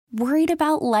Worried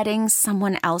about letting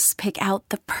someone else pick out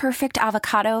the perfect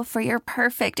avocado for your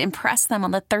perfect impress them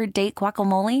on the third date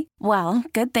guacamole? Well,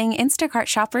 good thing Instacart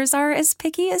shoppers are as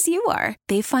picky as you are.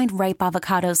 They find ripe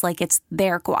avocados like it's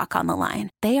their guac on the line.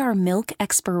 They are milk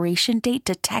expiration date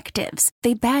detectives.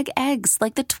 They bag eggs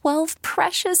like the 12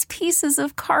 precious pieces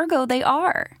of cargo they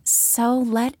are. So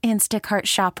let Instacart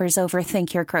shoppers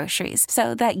overthink your groceries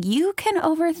so that you can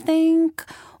overthink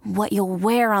what you'll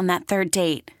wear on that third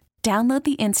date. Download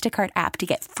the Instacart app to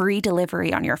get free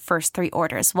delivery on your first 3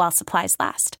 orders while supplies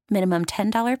last. Minimum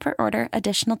 $10 per order.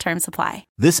 Additional terms apply.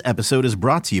 This episode is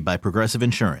brought to you by Progressive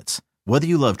Insurance. Whether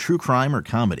you love true crime or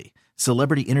comedy,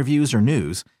 celebrity interviews or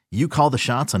news, you call the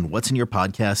shots on what's in your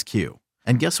podcast queue.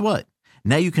 And guess what?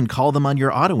 Now you can call them on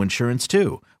your auto insurance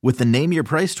too with the Name Your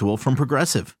Price tool from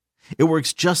Progressive. It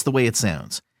works just the way it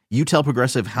sounds. You tell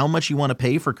Progressive how much you want to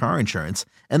pay for car insurance,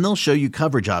 and they'll show you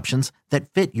coverage options that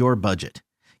fit your budget.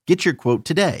 Get your quote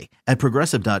today at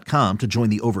Progressive.com to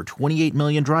join the over 28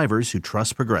 million drivers who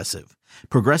trust Progressive.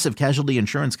 Progressive Casualty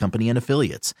Insurance Company and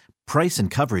Affiliates. Price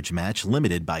and coverage match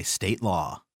limited by state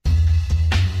law.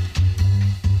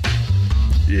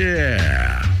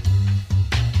 Yeah,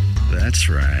 that's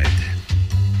right.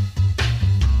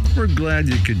 We're glad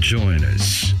you could join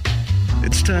us.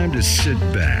 It's time to sit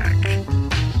back,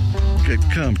 get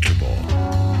comfortable,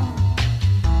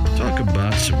 talk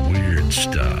about some weird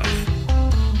stuff.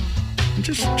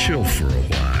 Just chill for a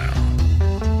while.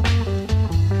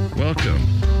 Welcome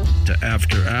to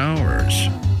After Hours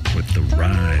with the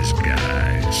Rise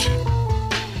Guys.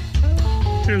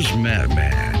 Here's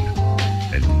Mattman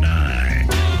and Nine.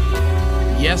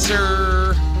 Yes,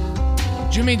 sir.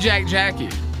 Jimmy Jackie.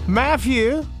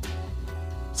 Matthew.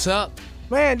 What's up?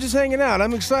 Man, just hanging out.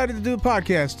 I'm excited to do a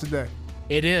podcast today.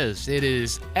 It is. It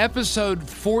is episode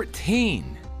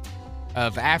 14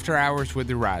 of After Hours with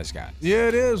the Rise Guys. Yeah,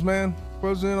 it is, man.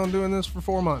 Closing in on doing this for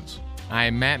 4 months. I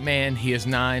am Mattman. He is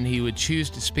Nine. He would choose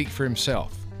to speak for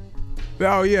himself.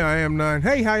 Oh, yeah, I am Nine.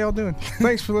 Hey, how y'all doing?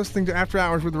 Thanks for listening to After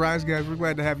Hours with the Rise Guys. We're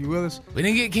glad to have you with us. We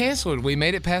didn't get canceled. We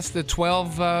made it past the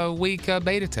 12-week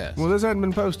beta test. Well, this hadn't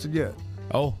been posted yet.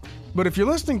 Oh. But if you're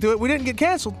listening to it, we didn't get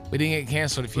canceled. We didn't get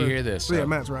canceled if you hear this. So. Yeah,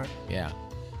 Matt's right. Yeah.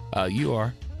 You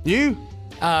are. You?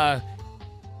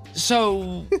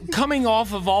 So coming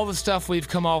off of all the stuff we've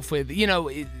come off with, you know,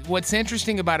 what's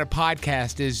interesting about a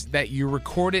podcast is that you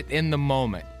record it in the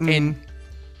moment. Mm-hmm. And,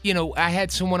 you know, I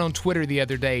had someone on Twitter the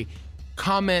other day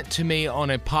comment to me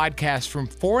on a podcast from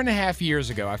 4.5 years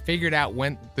ago. I figured out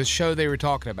when the show they were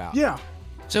talking about. Yeah.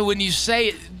 So when you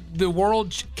say the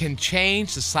world can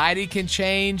change, society can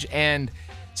change, and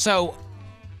so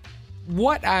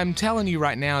what I'm telling you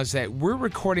right now is that we're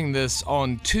recording this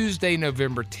on Tuesday,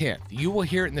 November 10th. You will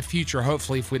hear it in the future,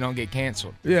 hopefully, if we don't get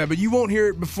canceled. Yeah, but you won't hear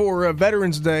it before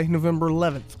Veterans Day, November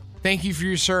 11th. Thank you for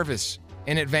your service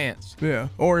in advance. Yeah,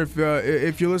 or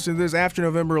if you listen to this after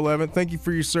November 11th, thank you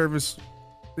for your service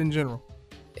in general.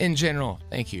 In general,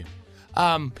 thank you.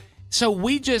 So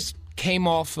we just came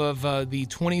off of the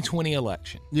 2020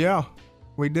 election. Yeah,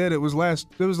 we did. It was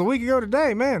a week ago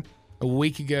today, man. A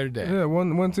week ago today. Yeah,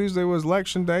 one Tuesday was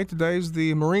election day. Today's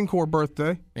the Marine Corps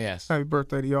birthday. Yes. Happy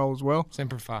birthday to y'all as well.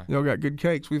 Semper Fi. Y'all got good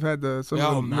cakes. We've had some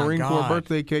of the Marine Corps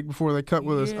birthday cake before they cut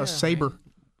with a saber. Man.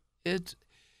 It's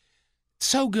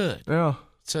so good. Yeah.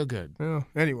 So good. Yeah.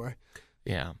 Anyway.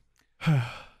 Yeah.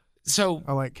 So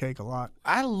I like cake a lot.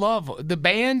 I love the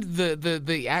band,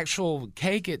 the actual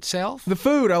cake itself. The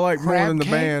food I like more than the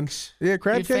band. Yeah,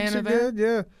 crab cakes are good.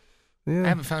 Yeah. I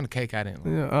haven't found a cake I didn't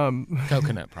like. Yeah,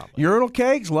 coconut probably. Urinal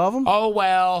cakes, love them. Oh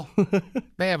well,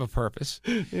 they have a purpose.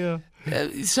 Yeah.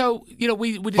 So you know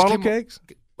we just funnel cakes.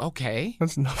 Okay.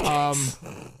 That's nice.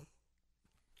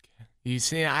 You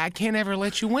see, I can't ever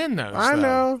let you win those. I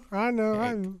know. I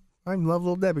love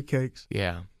little Debbie cakes.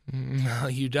 Yeah.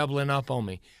 You doubling up on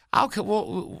me.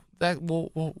 We'll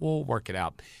work it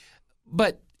out.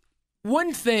 But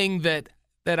one thing that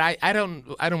I don't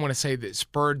want to say that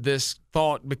spurred this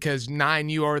thought, because Nine,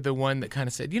 you are the one that kind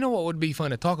of said, you know what would be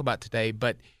fun to talk about today.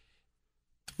 But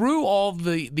through all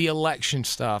the election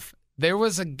stuff, there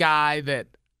was a guy that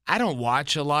I don't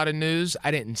watch a lot of news.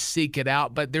 I didn't seek it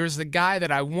out, but there was a guy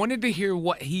that I wanted to hear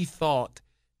what he thought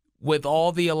with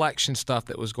all the election stuff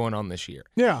that was going on this year.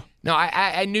 Yeah. Now,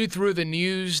 I knew through the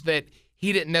news that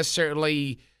he didn't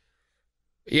necessarily,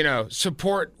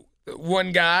 support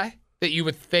one guy that you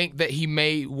would think that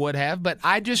he would have, but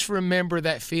I just remember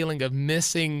that feeling of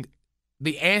missing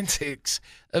the antics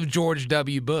of George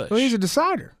W. Bush. Well, he's a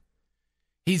decider.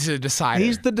 He's a decider.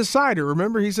 He's the decider.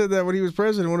 Remember, he said that when he was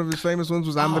president, one of his famous ones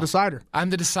was, I'm the decider.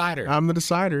 I'm the decider. I'm the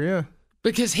decider, yeah.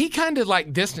 Because he kind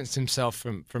of distanced himself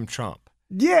from Trump.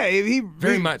 Yeah, he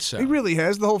Very much so. He really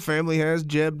has. The whole family has.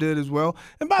 Jeb did as well.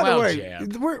 And by the way,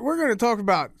 we're going to talk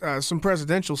about some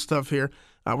presidential stuff here.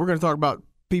 We're going to talk about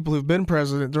people who've been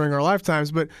president during our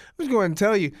lifetimes. But I'm just going to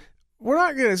tell you, we're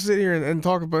not going to sit here and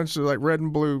talk a bunch of like red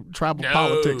and blue tribal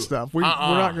politics stuff. We're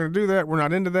not going to do that. We're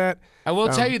not into that. I will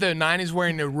tell you, though, Nine is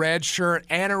wearing a red shirt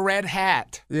and a red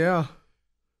hat. Yeah.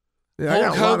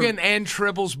 Hulk Hogan and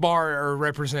Tribble's Bar are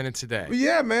represented today.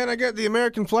 Yeah, man. I got the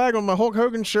American flag on my Hulk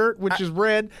Hogan shirt, which is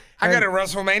red. I got a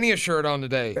WrestleMania shirt on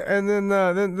today. And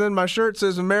then my shirt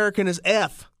says American is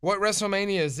F. What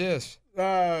WrestleMania is this?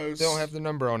 They don't have the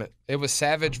number on it. It was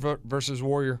Savage versus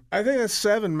Warrior. I think that's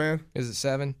 7, man. Is it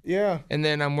 7? Yeah. And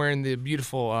then I'm wearing the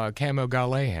beautiful camo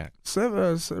Gaulle hat.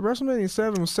 WrestleMania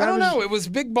 7 was Savage. I don't know. It was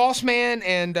Big Boss Man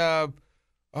and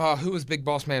who was Big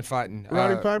Boss Man fighting?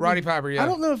 Roddy Piper? Roddy Piper, yeah. I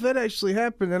don't know if that actually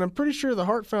happened, and I'm pretty sure the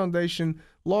Hart Foundation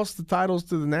lost the titles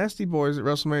to the Nasty Boys at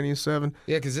WrestleMania 7.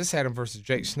 Yeah, because this had him versus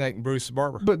Jake Snake and Bruce the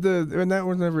Barber. But and that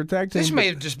was never a tag team. This may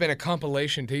have just been a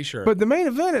compilation T-shirt. But the main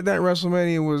event at that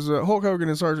WrestleMania was Hulk Hogan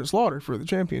and Sergeant Slaughter for the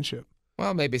championship.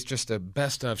 Well, maybe it's just a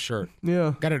best of shirt.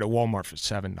 Yeah. Got it at Walmart for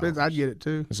 $7. I'd get it,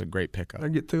 too. It's a great pickup.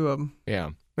 I'd get 2 of them. Yeah.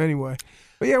 Anyway.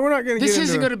 But yeah, we're not going to get into... This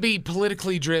isn't going to be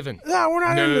politically driven. No, we're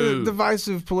not into the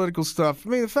divisive political stuff. I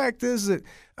mean, the fact is that,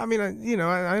 I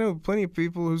know plenty of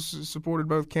people who supported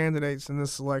both candidates in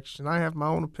this election. I have my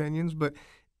own opinions, but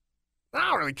I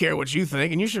don't really care what you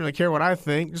think, and you shouldn't really care what I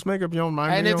think. Just make up your own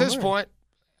mind. And at this point,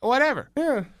 whatever.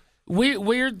 Yeah.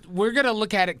 We're going to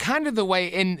look at it kind of the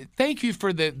way, and thank you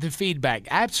for the feedback.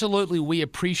 Absolutely, we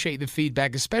appreciate the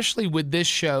feedback, especially with this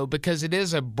show, because it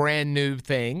is a brand new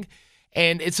thing,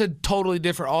 and it's a totally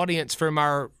different audience from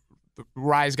our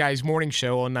Rise Guys morning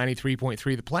show on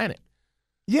 93.3 The Planet.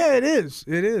 Yeah, it is.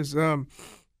 It is. And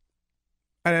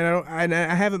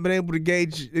I haven't been able to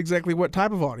gauge exactly what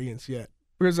type of audience yet,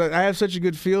 because I have such a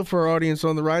good feel for our audience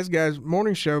on the Rise Guys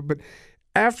morning show, but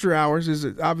After Hours is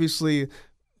obviously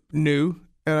new,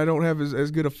 and I don't have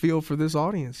as good a feel for this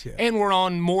audience yet. And we're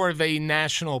on more of a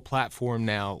national platform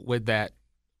now with that,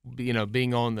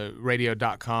 being on the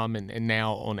radio.com and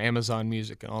now on Amazon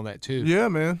Music and all that too. Yeah,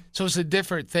 man. So it's a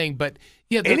different thing, but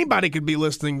yeah. Anybody could be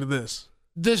listening to this.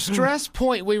 The stress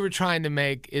point we were trying to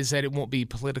make is that it won't be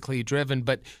politically driven,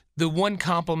 but the one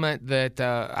compliment that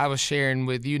I was sharing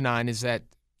with you, Nine, is that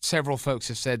several folks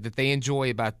have said that they enjoy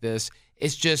about this.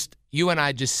 It's just you and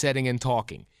I just sitting and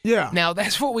talking. Yeah. Now,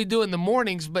 that's what we do in the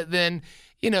mornings, but then,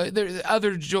 there's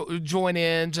other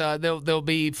join-ins. There'll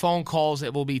be phone calls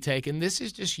that will be taken. This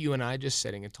is just you and I just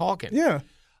sitting and talking. Yeah.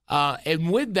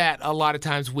 And with that, a lot of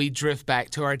times we drift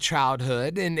back to our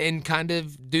childhood and kind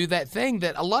of do that thing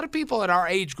that a lot of people at our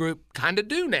age group kind of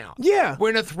do now. Yeah.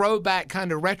 We're in a throwback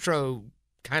kind of retro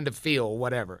kind of feel,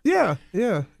 whatever. Yeah,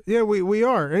 we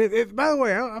are. And by the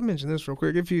way, I'll mention this real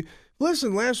quick. If you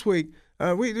listened last week,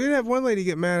 we did have one lady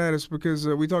get mad at us because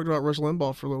we talked about Rush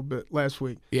Limbaugh for a little bit last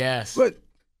week. Yes. But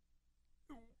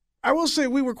I will say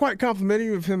we were quite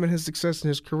complimentary of him and his success in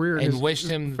his career and his wished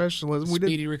him professionalism.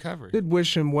 Speedy recovery. Did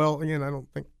wish him well. Again, I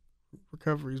don't think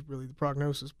recovery is really the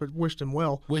prognosis, but wished him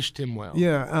well. Wished him well.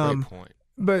 Yeah. Great point.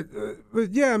 But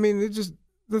yeah, I mean, it just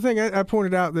the thing I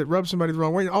pointed out that rubbed somebody the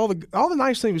wrong way. All the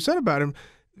nice things we said about him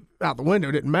out the window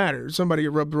didn't matter. Somebody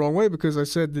get rubbed the wrong way because I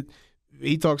said that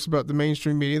he talks about the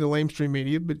mainstream media, the lamestream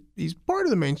media, but he's part of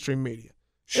the mainstream media.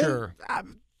 Sure.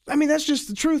 I mean, that's just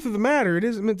the truth of the matter. It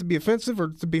isn't meant to be offensive or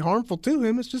to be harmful to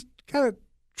him. It's just kind of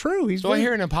true. I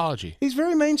hear an apology. He's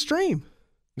very mainstream.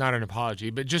 Not an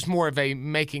apology, but just more of a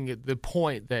making it the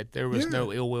point that there was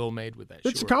no ill will made with that.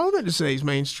 It's a compliment to say he's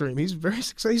mainstream. He's very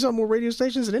successful. He's on more radio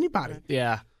stations than anybody.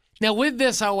 Yeah. Now, with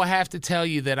this, I will have to tell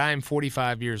you that I am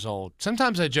 45 years old.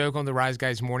 Sometimes I joke on the Rise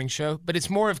Guys morning show, but it's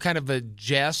more of kind of a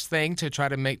jest thing to try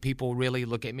to make people really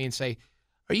look at me and say,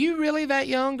 are you really that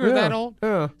young or that old?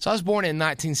 Yeah. So I was born in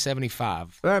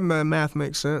 1975. That math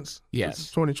makes sense. Yes.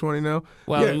 It's 2020 now.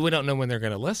 Well, we don't know when they're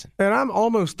going to listen. And I'm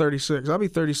almost 36. I'll be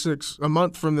 36 a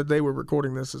month from the day we're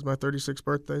recording this. Is my 36th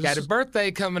birthday. Got a birthday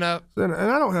coming up. And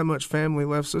I don't have much family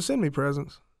left, so send me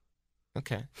presents.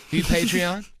 Okay. Do you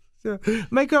Patreon? Yeah.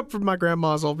 Make up for my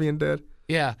grandma's all being dead.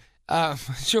 Yeah.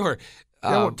 Sure.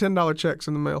 I want $10 checks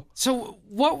in the mail. So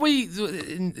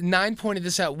Nine pointed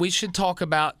this out. We should talk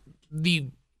about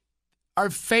our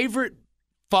favorite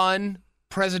fun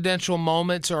presidential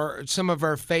moments or some of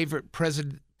our favorite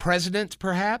presidents,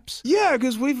 perhaps? Yeah,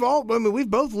 because we've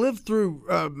both lived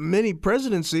through many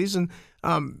presidencies. And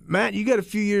Matt, you got a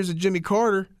few years of Jimmy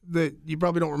Carter that you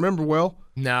probably don't remember well.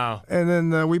 No. And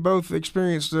then we both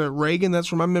experienced Reagan.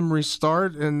 That's where my memories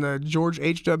start. And George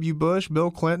H.W. Bush,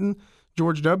 Bill Clinton,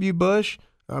 George W. Bush,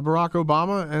 Barack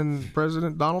Obama and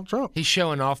President Donald Trump. He's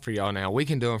showing off for y'all now. We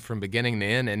can do them from beginning to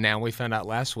end, and now we found out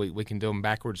last week we can do them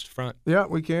backwards to front. Yeah,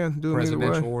 we can do them either way.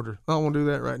 Presidential order. I don't want to do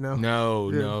that right now.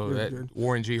 No.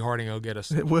 Warren G. Harding will get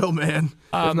us. It will, man.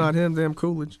 If not him, damn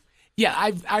Coolidge. Yeah,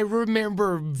 I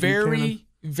remember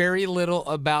very little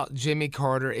about Jimmy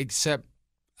Carter except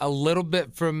a little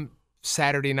bit from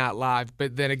Saturday Night Live.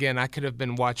 But then again, I could have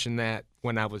been watching that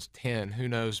when I was 10. Who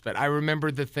knows? But I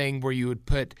remember the thing where you would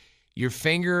put your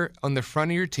finger on the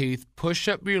front of your teeth, push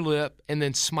up your lip, and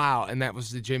then smile, and that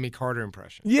was the Jimmy Carter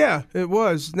impression. Yeah, it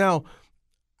was. Now,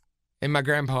 and my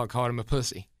grandpa called him a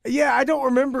pussy. Yeah, I don't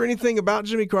remember anything about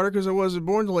Jimmy Carter because I wasn't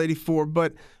born till '84,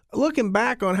 but looking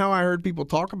back on how I heard people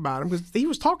talk about him, because he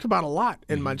was talked about a lot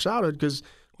in my childhood, because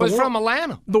was from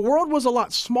Atlanta. The world was a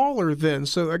lot smaller then.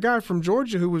 So a guy from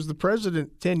Georgia who was the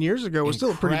president 10 years ago was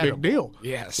still a pretty big deal.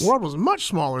 Yes. The world was much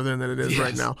smaller then than it is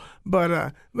right now. But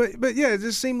yeah, it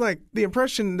just seemed like the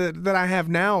impression that I have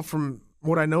now from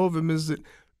what I know of him is that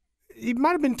he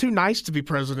might have been too nice to be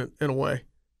president in a way.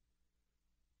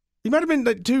 He might have been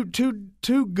like too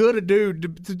good a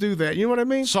dude to do that. You know what I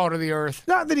mean? Salt of the earth.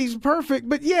 Not that he's perfect,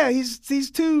 but yeah, he's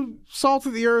too salt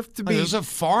of the earth to be. He's a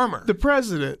farmer. The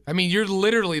president. I mean, you're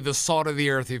literally the salt of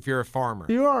the earth if you're a farmer.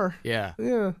 You are. Yeah.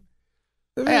 Yeah.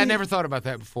 I never thought about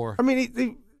that before. I mean,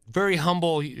 he very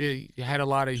humble. He had a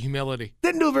lot of humility.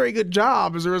 Didn't do a very good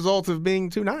job as a result of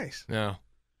being too nice. No.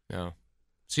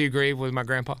 So you agree with my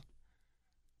grandpa?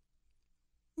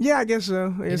 Yeah, I guess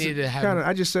so.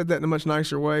 I just said that in a much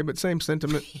nicer way, but same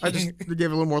sentiment. I just gave it a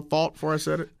little more thought before I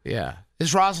said it. Yeah.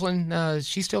 Is Rosalind, is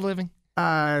she still living?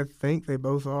 I think they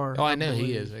both are. Oh, I know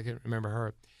he is. I can't remember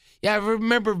her. Yeah, I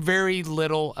remember very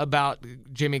little about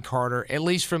Jimmy Carter, at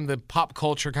least from the pop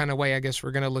culture kind of way I guess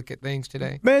we're going to look at things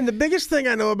today. Man, the biggest thing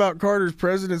I know about Carter's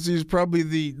presidency is probably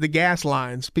the gas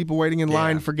lines, people waiting in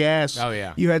line for gas. Oh,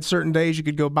 yeah. You had certain days you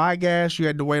could go buy gas. You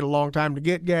had to wait a long time to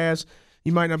get gas.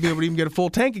 You might not be able to even get a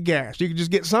full tank of gas. You could just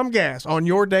get some gas on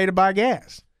your day to buy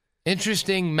gas.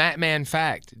 Interesting Mattman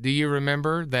fact. Do you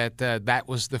remember that that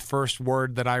was the first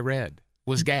word that I read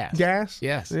was gas? Gas?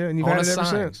 Yes. Yeah, and you've had it ever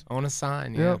since. On a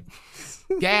sign, yeah.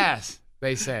 Yep. Gas,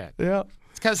 they said. Yeah.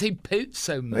 It's because he poops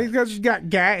so much. Because he's got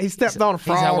gas. He stepped on a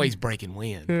frog. He's always breaking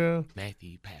wind. Yeah.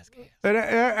 Matthew, you pass gas. But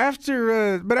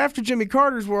after Jimmy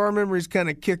Carter's, where our memories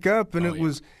kind of kick up, and it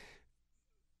was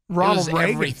Ronald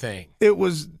Reagan. Everything. It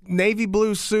was navy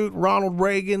blue suit, Ronald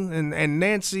Reagan, and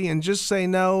Nancy, and Just Say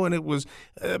No, and it was,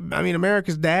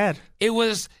 America's dad. It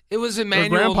was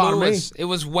Emmanuel Lewis. It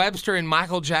was Webster and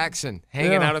Michael Jackson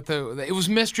hanging out at it was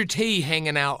Mr. T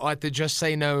hanging out at the Just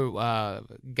Say No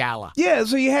gala. Yeah,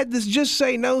 so you had this Just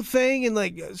Say No thing, and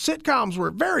like sitcoms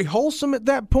were very wholesome at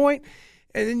that point,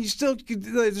 and then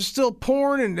there's still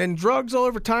porn and drugs all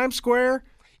over Times Square.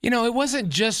 You know, it wasn't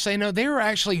Just Say No. They were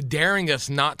actually daring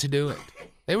us not to do it.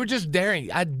 They were just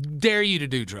daring. I dare you to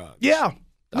do drugs. Yeah.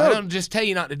 No. I don't just tell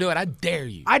you not to do it. I dare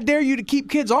you. I dare you to keep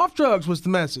kids off drugs was the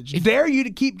message. Dare you to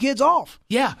keep kids off.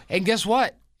 Yeah, and guess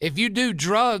what? If you do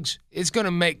drugs, it's going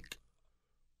to make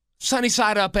sunny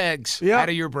side up eggs out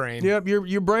of your brain. Yep,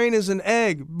 your brain is an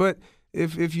egg, but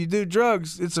if you do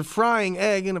drugs, it's a frying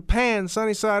egg in a pan,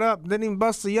 sunny side up. Didn't even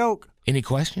bust the yolk. Any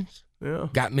questions? Yeah.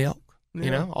 Got milk? You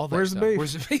know, all that Where's stuff. The beef?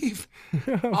 Where's the beef?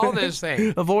 All those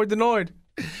things. Avoid the Noid.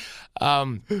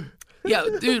 Yeah,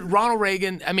 dude, Ronald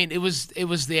Reagan, I mean, it was the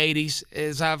 80s.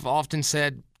 As I've often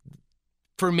said,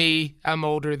 for me, I'm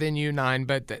older than you, Nine,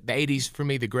 but the 80s, for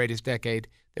me, the greatest decade.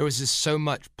 There was just so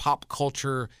much pop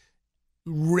culture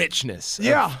richness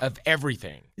of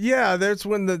everything. Yeah, that's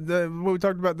when when we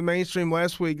talked about the mainstream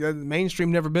last week. The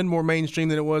mainstream never been more mainstream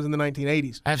than it was in the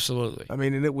 1980s. Absolutely. I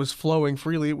mean, and it was flowing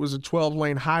freely. It was a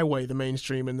 12-lane highway, the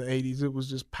mainstream in the 80s. It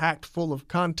was just packed full of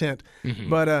content. Mm-hmm.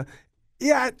 But,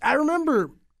 I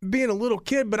remember being a little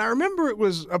kid, but I remember it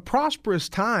was a prosperous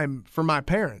time for my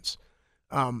parents.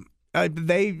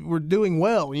 They were doing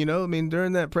well, you know. I mean,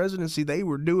 during that presidency, they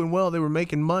were doing well. They were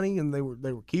making money, and they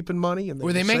were keeping money, and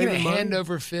were they making it money. Hand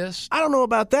over fist? I don't know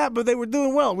about that, but they were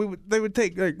doing well. They would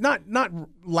take not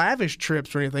lavish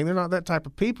trips or anything. They're not that type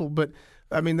of people, but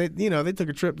I mean, they took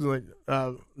a trip to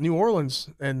like New Orleans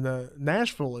and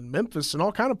Nashville and Memphis and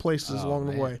all kind of places along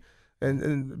the way,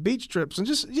 and beach trips and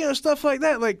just stuff like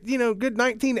that, like good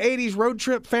 1980s road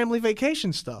trip family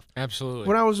vacation stuff. Absolutely.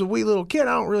 When I was a wee little kid,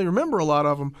 I don't really remember a lot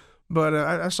of them. But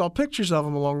I saw pictures of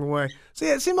them along the way. So,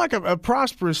 yeah, it seemed like a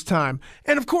prosperous time.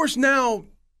 And, of course, now,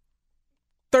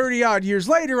 30-odd years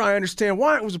later, I understand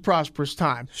why it was a prosperous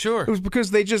time. Sure. It was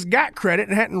because they just got credit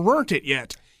and hadn't earned it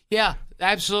yet. Yeah,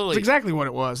 absolutely. That's exactly what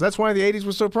it was. That's why the 80s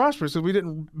was so prosperous, because we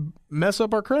didn't mess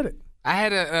up our credit. I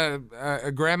had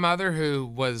a grandmother who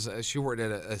was she worked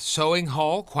at a sewing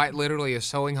hall, quite literally a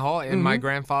sewing hall, and my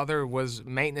grandfather was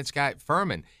maintenance guy at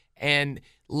Furman and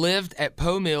lived at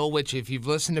Poe Mill, which if you've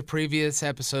listened to previous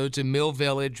episodes, a mill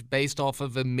village based off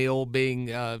of a mill being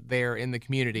there in the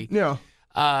community. Yeah.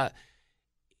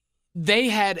 They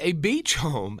had a beach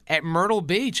home at Myrtle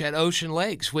Beach at Ocean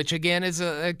Lakes, which again is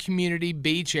a community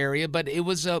beach area, but it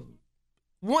was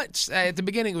once at the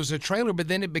beginning it was a trailer, but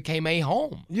then it became a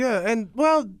home. Yeah, and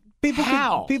well,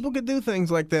 people could do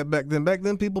things like that back then. Back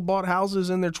then, people bought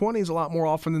houses in their 20s a lot more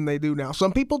often than they do now.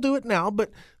 Some people do it now, but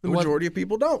the majority of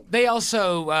people don't. They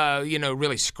also,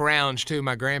 really scrounged too.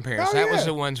 My grandparents. That was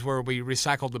the ones where we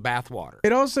recycled the bathwater.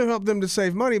 It also helped them to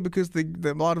save money because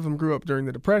a lot of them grew up during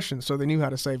the Depression, so they knew how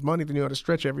to save money. They knew how to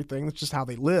stretch everything. That's just how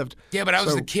they lived. Yeah, but I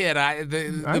was the kid.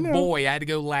 The boy. I had to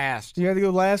go last. You had to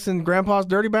go last in Grandpa's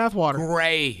dirty bathwater.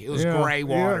 Gray. It was gray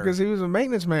water. Yeah, because he was a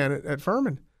maintenance man at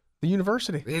Furman. The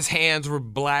university. His hands were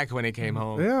black when he came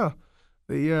home.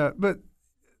 Yeah, but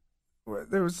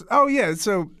there was. All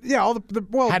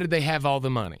the How did they have all the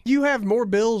money? You have more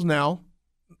bills now.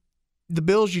 The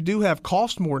bills you do have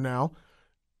cost more now.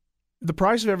 The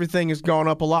price of everything has gone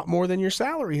up a lot more than your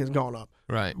salary has gone up.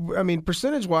 Right. I mean,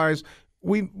 percentage wise,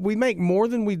 we make more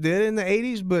than we did in the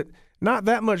 80s, but not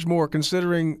that much more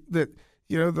considering that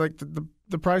like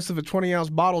the price of a 20-ounce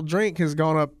bottled drink has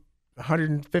gone up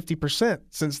 150%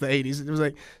 since the 80s. It was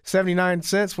like 79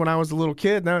 cents when I was a little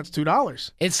kid. Now it's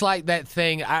 $2. It's like that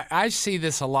thing. I see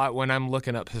this a lot when I'm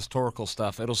looking up historical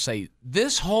stuff. It'll say,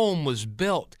 this home was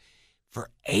built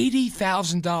for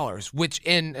 $80,000, which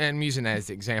I'm using that as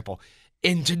the example,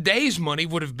 in today's money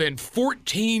would have been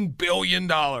 $14 billion.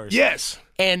 Yes.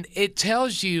 And it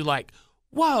tells you like,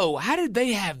 whoa, how did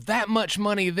they have that much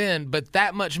money then, but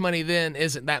that much money then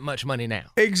isn't that much money now?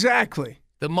 Exactly.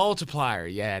 The multiplier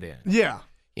you add in. Yeah.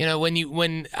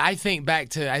 When I think back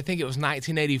to, I think it was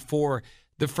 1984,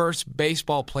 the first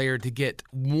baseball player to get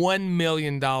 $1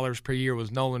 million per year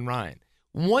was Nolan Ryan.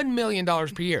 $1 million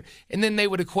per year. And then they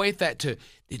would equate that to,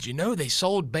 did you know they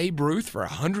sold Babe Ruth for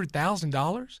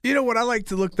 $100,000? You know what I like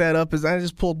to look that up is, I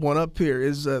just pulled one up here,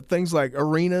 is things like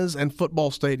arenas and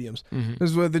football stadiums.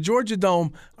 Because with the Georgia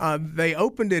Dome, they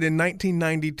opened it in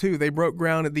 1992. They broke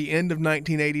ground at the end of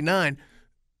 1989.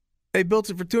 They built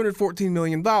it for $214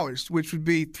 million, which would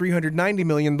be $390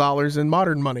 million in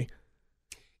modern money.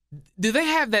 Do they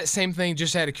have that same thing,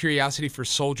 just out of curiosity, for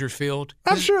Soldier Field?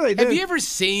 I'm sure they do. Have you ever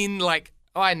seen, like,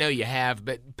 I know you have,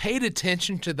 but paid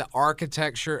attention to the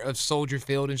architecture of Soldier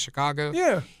Field in Chicago?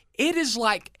 Yeah. It is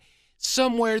like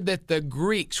somewhere that the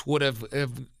Greeks would have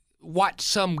watched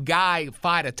some guy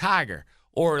fight a tiger,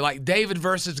 or like David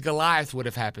versus Goliath would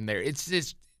have happened there. It's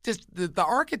just the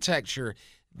architecture,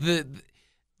 the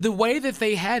way that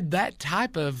they had that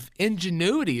type of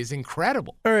ingenuity is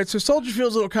incredible. All right, so Soldier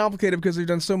Field's a little complicated because they've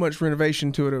done so much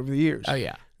renovation to it over the years. Oh,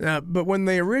 yeah. But when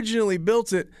they originally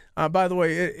built it, by the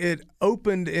way, it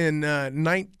opened in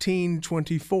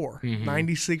 1924,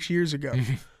 96 years ago.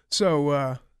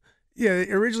 So, it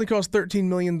originally cost $13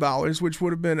 million, which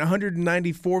would have been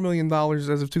 $194 million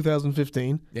as of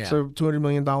 2015. Yeah. So $200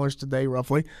 million today,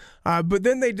 roughly. But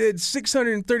then they did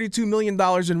 $632 million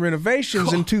in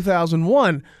renovations in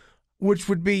 2001, which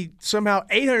would be somehow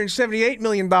 $878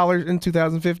 million in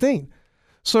 2015.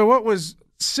 So what was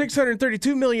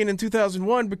 $632 million in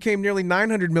 2001 became nearly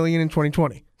 $900 million in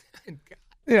 2020.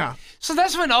 Yeah. So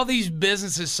that's when all these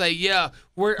businesses say,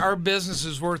 our business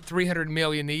is worth $300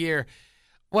 million a year.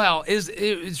 Well,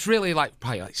 it's really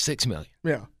probably like $6 million.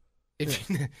 Yeah.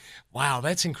 Wow,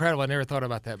 that's incredible. I never thought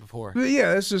about that before. But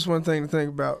yeah, that's just one thing to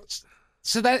think about.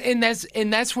 So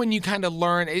that's when you kind of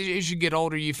learn, as you get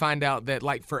older, you find out that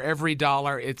like for every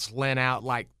dollar, it's lent out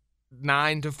like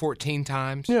 9 to 14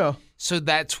 times. Yeah. So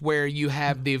that's where you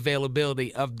have the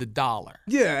availability of the dollar.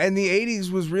 Yeah, and the 80s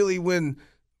was really when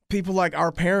people like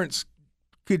our parents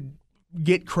could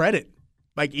get credit,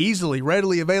 like easily,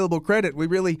 readily available credit. We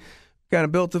really kind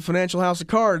of built the financial house of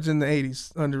cards in the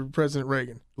 80s under President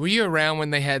Reagan. Were you around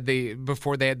when they had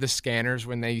before they had the scanners,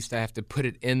 when they used to have to put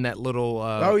it in that little the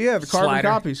carbon slider?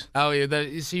 Copies. Oh,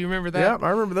 yeah. So you remember that? Yeah, I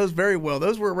remember those very well.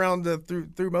 Those were around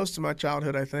through most of my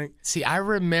childhood, I think. See, I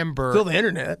remember... Still the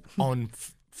internet. On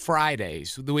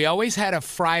Fridays. We always had a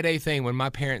Friday thing when my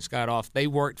parents got off. They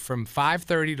worked from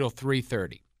 5:30 till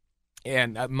 3:30.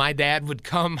 And my dad would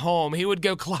come home. He would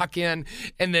go clock in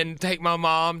and then take my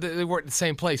mom. They worked at the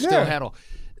same place, Still Heddle.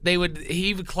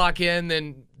 He would clock in,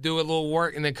 then do a little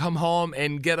work, and then come home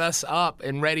and get us up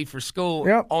and ready for school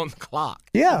on the clock.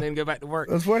 Yeah. And then go back to work.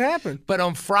 That's what happened. But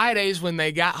on Fridays when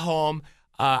they got home,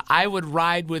 I would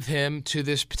ride with him to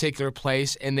this particular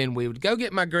place, and then we would go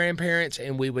get my grandparents,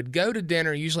 and we would go to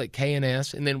dinner, usually at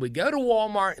K&S, and then we'd go to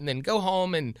Walmart, and then go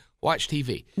home and watch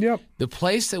TV. Yep. The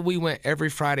place that we went every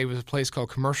Friday was a place called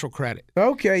Commercial Credit.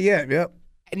 Okay, yeah, yep.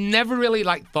 I never really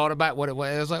thought about what it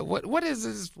was. I was like, what is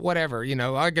this? Whatever,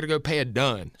 I got to go pay a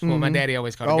dun. That's what my daddy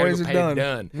always called it. Always I got to go pay a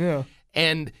dun. Yeah.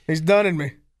 And he's dunning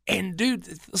me. And dude,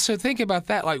 so think about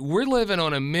that. Like, we're living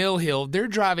on a mill hill. They're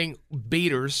driving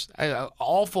beaters, an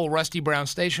awful rusty brown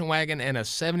station wagon, and a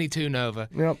 72 Nova.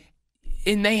 Yep.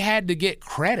 And they had to get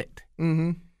credit.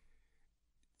 Mm-hmm.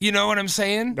 You know what I'm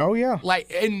saying? Oh, yeah.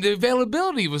 And the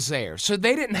availability was there. So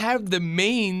they didn't have the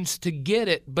means to get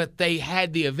it, but they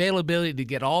had the availability to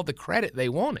get all the credit they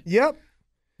wanted. Yep.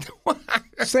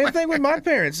 Same thing with my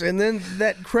parents. And then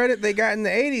that credit they got in the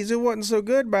 80s, it wasn't so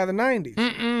good by the 90s.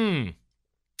 Mm-mm.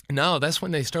 No, that's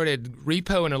when they started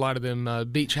repoing a lot of them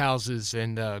beach houses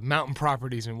and mountain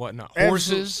properties and whatnot.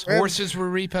 Horses were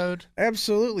repoed.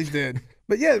 Absolutely did.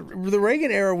 But yeah, the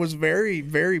Reagan era was very,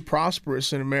 very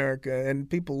prosperous in America, and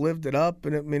people lived it up.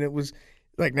 And it was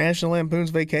like National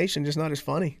Lampoon's Vacation, just not as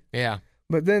funny. Yeah.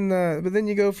 But then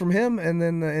you go from him, and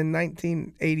then in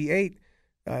 1988,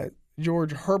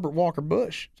 George Herbert Walker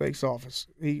Bush takes office.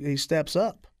 He steps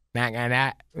up. Not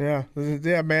gonna. Yeah,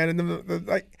 man, and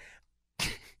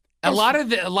a lot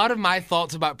of my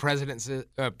thoughts about presidencies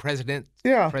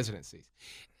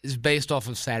is based off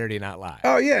of Saturday Night Live.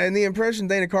 Oh, yeah, and the impression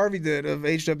Dana Carvey did of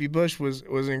H.W. Bush was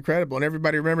incredible, and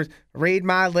everybody remembers, read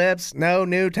my lips, no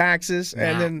new taxes,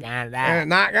 not gonna die.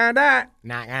 Not gonna die.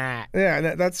 Not gonna.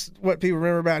 Yeah, that's what people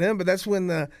remember about him, but that's when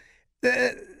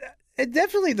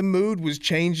definitely the mood was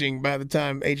changing by the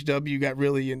time H.W. got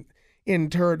really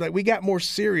interred. Like, we got more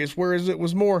serious, whereas it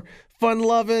was more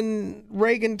fun-loving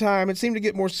Reagan time. It seemed to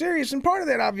get more serious, and part of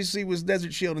that obviously was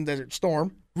Desert Shield and Desert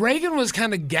Storm. Reagan was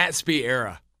kind of Gatsby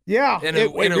era. Yeah, it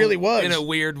really was. In a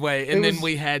weird way. And then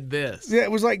we had this. Yeah,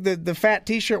 it was like the fat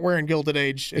T-shirt wearing Gilded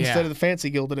Age instead of the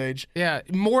fancy Gilded Age. Yeah,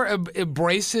 more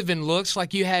abrasive in looks.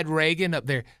 Like, you had Reagan up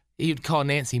there. He'd call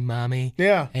Nancy Mommy.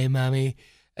 Yeah. Hey, Mommy.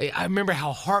 I remember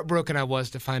how heartbroken I was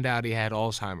to find out he had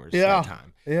Alzheimer's that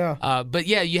time. Yeah. But,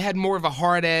 yeah, you had more of a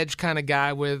hard-edge kind of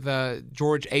guy with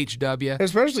George H.W.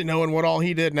 Especially knowing what all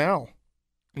he did now.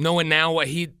 Knowing now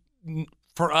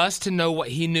for us to know what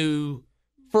he knew.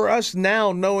 For us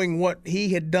now knowing what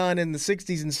he had done in the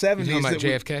 60s and 70s. You're talking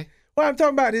about JFK? Well, I'm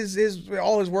talking about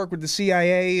all his work with the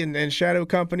CIA and shadow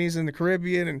companies in the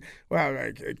Caribbean and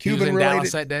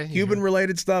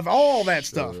Cuban-related stuff, all that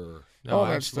stuff. No, all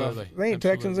that absolutely. stuff. They ain't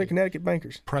Texans, they Connecticut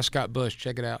bankers. Prescott Bush,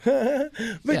 check it out.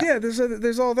 But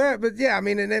there's all that. But yeah, and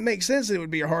it makes sense that it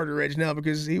would be a harder edge now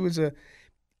because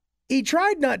he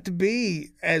tried not to be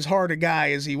as hard a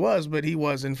guy as he was, but he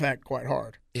was in fact quite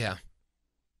hard. Yeah.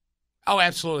 Oh,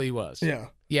 absolutely he was. Yeah.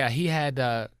 Yeah, he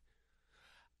had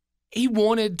he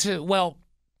wanted to, well,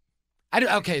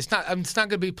 it's not going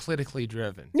to be politically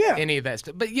driven. Yeah. Any of that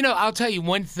stuff. But I'll tell you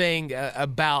one thing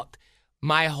about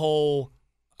my whole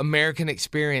American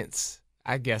experience.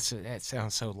 I guess that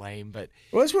sounds so lame, but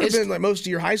this would have been like most of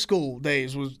your high school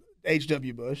days was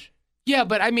H.W. Bush. Yeah,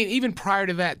 but I mean, even prior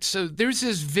to that, so there's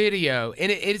this video,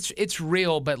 and it's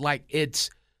real, but like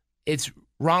it's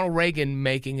Ronald Reagan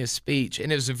making a speech,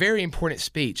 and it was a very important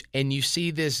speech. And you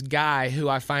see this guy who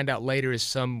I find out later is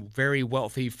some very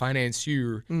wealthy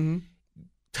financier,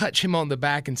 touch him on the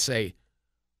back and say,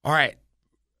 "All right,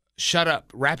 shut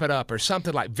up, wrap it up," or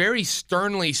something, like very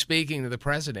sternly speaking to the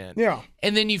president. Yeah.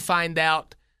 And then you find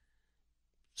out,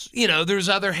 there's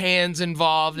other hands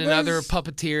involved and other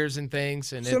puppeteers and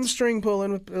things. And some string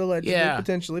pulling, allegedly,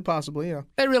 potentially, possibly, yeah.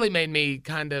 That really made me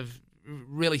kind of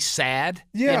really sad,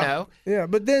 Yeah,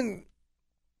 but then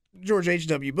George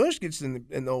H.W. Bush gets in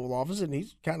the Oval Office, and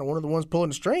he's kind of one of the ones pulling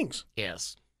the strings.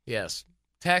 Yes.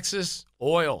 Texas,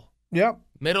 oil. Yep.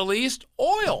 Middle East,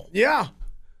 oil. Yeah.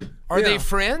 Are they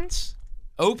friends?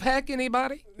 OPEC,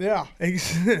 anybody? Yeah.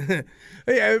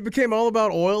 It became all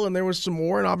about oil, and there was some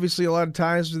war, and obviously a lot of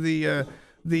ties to the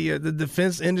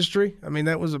defense industry. I mean,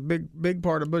 that was a big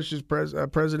part of Bush's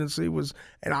presidency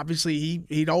and obviously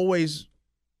he'd always,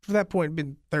 for that point,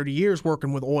 been 30 years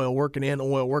working with oil, working in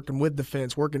oil, working with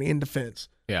defense, working in defense.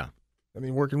 Yeah. I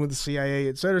mean, working with the CIA,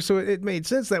 et cetera. So it made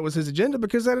sense that was his agenda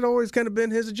because that had always kind of been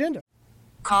his agenda.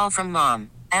 Call from mom.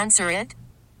 Answer it.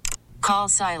 Call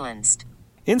silenced.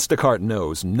 Instacart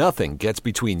knows nothing gets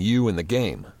between you and the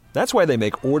game. That's why they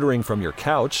make ordering from your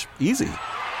couch easy.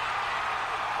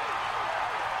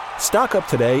 Stock up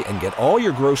today and get all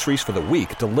your groceries for the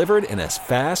week delivered in as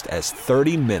fast as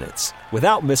 30 minutes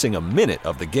without missing a minute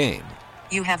of the game.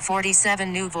 You have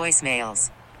 47 new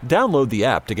voicemails. Download the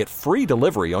app to get free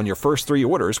delivery on your first 3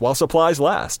 orders while supplies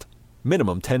last.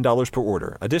 Minimum $10 per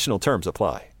order. Additional terms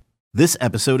apply. This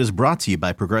episode is brought to you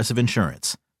by Progressive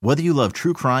Insurance. Whether you love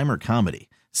true crime or comedy,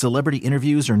 celebrity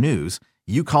interviews or news,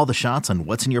 you call the shots on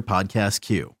what's in your podcast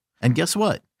queue. And guess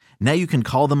what? Now you can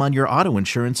call them on your auto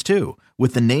insurance too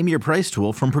with the Name Your Price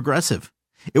tool from Progressive.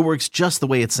 It works just the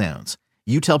way it sounds.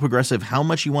 You tell Progressive how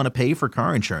much you want to pay for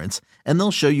car insurance, and they'll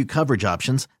show you coverage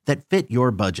options that fit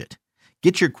your budget.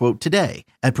 Get your quote today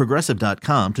at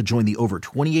Progressive.com to join the over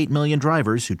 28 million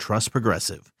drivers who trust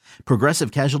Progressive.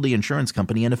 Progressive Casualty Insurance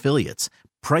Company and Affiliates.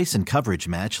 Price and coverage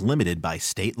match limited by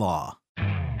state law.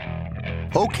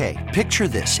 Okay, picture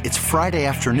this. It's Friday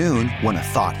afternoon when a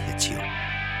thought hits you.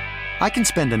 I can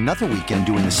spend another weekend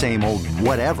doing the same old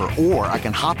whatever, or I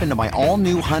can hop into my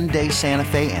all-new Hyundai Santa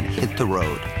Fe and hit the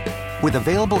road. With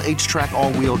available H-Track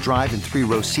all-wheel drive and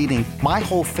 3-row seating, my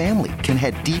whole family can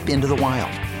head deep into the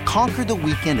wild. Conquer the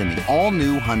weekend in the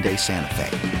all-new Hyundai Santa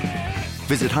Fe.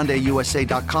 Visit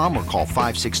HyundaiUSA.com or call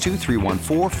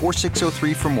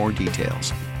 562-314-4603 for more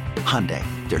details. Hyundai,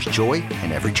 there's joy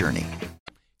in every journey.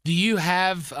 Do you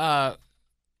have,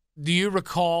 do you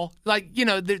recall, like, you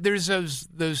know, there's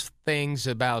those things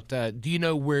about, do you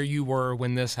know where you were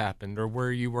when this happened, or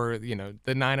where you were, you know,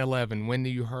 the 9/11, when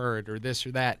you heard, or this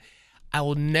or that? I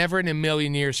will never in a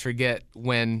million years forget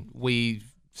when we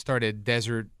started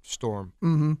Desert Storm.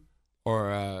 Mm-hmm.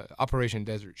 Or Operation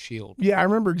Desert Shield. Yeah, I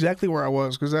remember exactly where I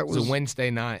was because that was a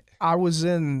Wednesday night. I was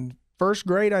in first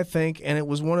grade, I think, and it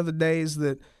was one of the days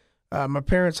that my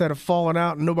parents had a falling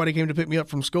out and nobody came to pick me up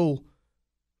from school.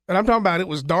 And I'm talking about it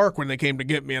was dark when they came to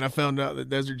get me, and I found out that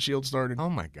Desert Shield started.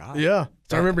 Oh, my God. Yeah.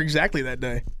 So I remember exactly that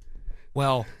day.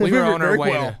 Well, we were on our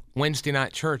way to Wednesday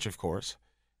night church, of course,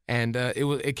 and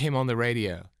it came on the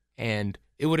radio, and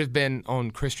it would have been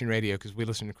on Christian radio because we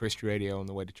listened to Christian radio on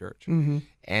the way to church. Mm-hmm.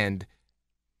 And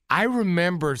I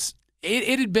remember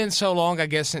it had been so long, I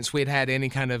guess, since we'd had any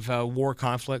kind of war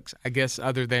conflicts, I guess,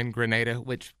 other than Grenada,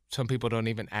 which some people don't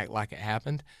even act like it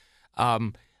happened.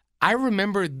 I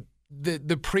remember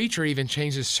the preacher even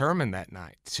changed his sermon that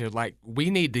night. So, like,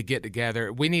 we need to get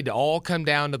together. We need to all come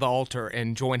down to the altar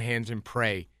and join hands and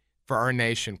pray for our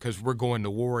nation because we're going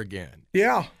to war again.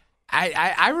 Yeah.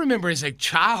 I remember as a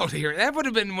child here, that would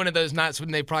have been one of those nights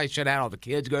when they probably shut out all the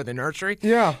kids, go to the nursery.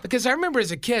 Yeah. Because I remember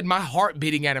as a kid, my heart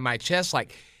beating out of my chest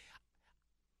like,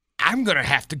 I'm going to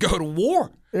have to go to war.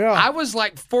 Yeah. I was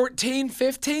like 14,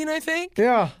 15, I think.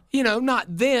 Yeah. You know, not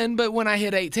then, but when I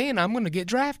hit 18, I'm going to get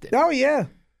drafted. Oh, yeah.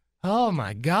 Oh,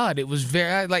 my God. It was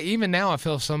very, like, even now I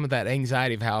feel some of that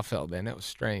anxiety of how I felt then. It was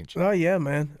strange. Oh, yeah,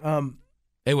 man.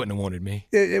 They wouldn't have wanted me.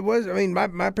 It was. I mean,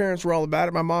 my parents were all about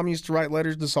it. My mom used to write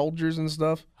letters to soldiers and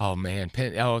stuff. Oh man, she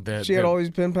had all these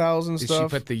pen pals and did stuff.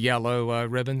 Did she put the yellow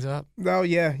ribbons up? Oh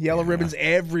yeah, yellow ribbons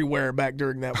everywhere back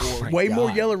during that war. Way more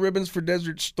yellow ribbons for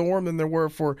Desert Storm than there were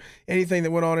for anything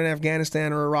that went on in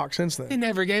Afghanistan or Iraq since then. They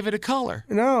never gave it a color.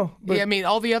 No, but yeah, I mean,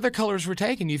 all the other colors were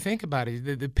taken. You think about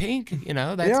it, the pink, you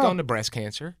know, that's gone to breast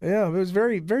cancer. Yeah, it was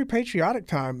very, very patriotic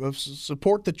time of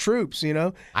support the troops. You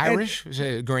know, Irish, was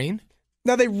it green?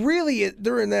 Now, they really,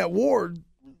 during that war,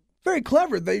 very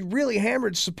clever, they really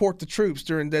hammered support the troops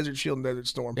during Desert Shield and Desert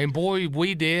Storm. And boy,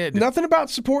 we did. Nothing about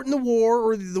supporting the war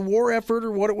or the war effort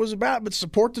or what it was about, but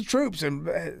support the troops, and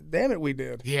damn it, we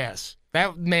did. Yes.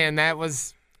 That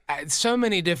was so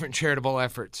many different charitable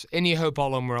efforts, and you hope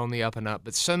all of them were on the up and up,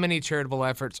 but so many charitable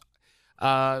efforts,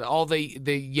 all the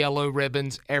yellow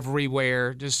ribbons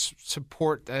everywhere, just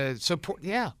support,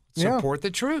 yeah. Support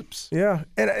the troops. Yeah,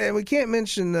 and we can't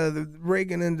mention the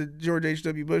Reagan and the George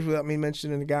H.W. Bush without me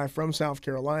mentioning a guy from South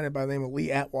Carolina by the name of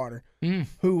Lee Atwater,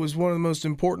 who was one of the most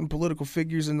important political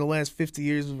figures in the last 50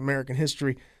 years of American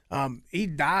history. He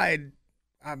died,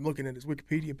 I'm looking at his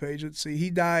Wikipedia page, let's see, he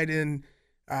died in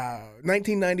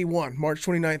 1991, March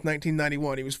 29th,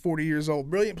 1991. He was 40 years old.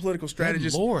 Brilliant political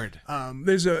strategist. Good Lord.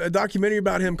 There's a documentary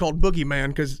about him called Boogeyman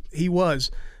because he was.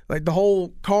 Like the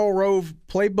whole Karl Rove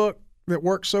playbook that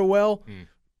worked so well,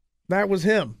 that was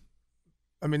him.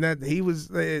 I mean, that he was.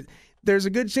 There's a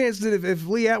good chance that if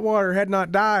Lee Atwater had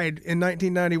not died in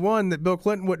 1991, that Bill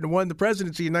Clinton wouldn't have won the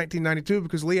presidency in 1992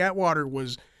 because Lee Atwater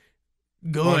was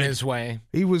good. On his way.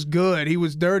 He was good. He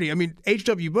was dirty. I mean,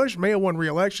 H.W. Bush may have won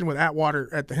re-election with Atwater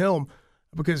at the helm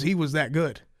because he was that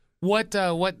good. What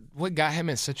got him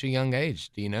at such a young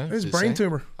age? Do you know? His brain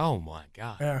tumor. Oh my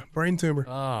God. Yeah, brain tumor.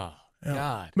 Oh. Yeah.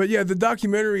 God. But yeah, the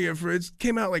documentary, it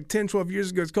came out like 10, 12 years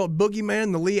ago. It's called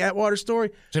Boogeyman, the Lee Atwater story.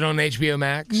 Is it on HBO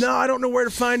Max? No, I don't know where to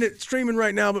find it. It's streaming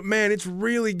right now, but man, it's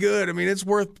really good. I mean, it's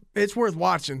worth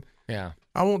watching. Yeah.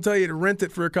 I won't tell you to rent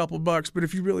it for a couple of bucks, but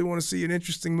if you really want to see an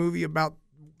interesting movie if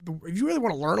you really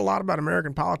want to learn a lot about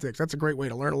American politics, that's a great way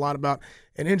to learn a lot about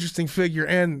an interesting figure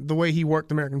and the way he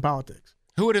worked American politics.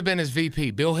 Who would have been his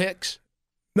VP? Bill Hicks?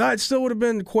 No, it still would have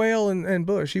been Quayle and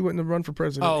Bush. He wouldn't have run for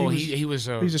president. Oh, he's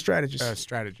a strategist.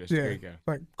 Strategist. Yeah, there you go.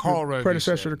 Like Karl Rove,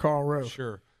 predecessor to Karl Rove.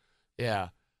 Sure. Yeah.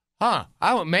 Huh.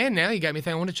 Now you got me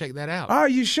thinking. I want to check that out. Oh,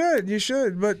 you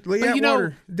should. But Lee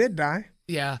Atwater did die.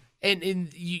 Yeah. And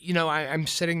I'm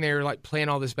sitting there like playing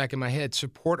all this back in my head.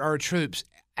 Support our troops.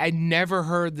 I never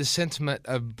heard the sentiment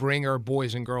of bring our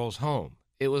boys and girls home.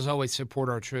 It was always support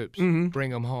our troops,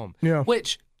 bring them home. Yeah.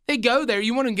 Which they go there.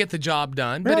 You want to get the job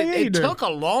done, but it took a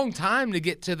long time to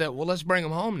get to the. Well, let's bring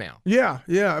them home now. Yeah.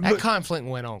 That conflict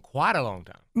went on quite a long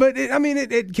time. But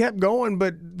it kept going.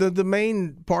 But the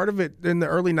main part of it in the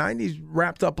early '90s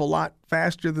wrapped up a lot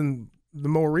faster than the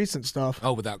more recent stuff.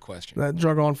 Oh, without question. That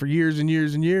drug on for years and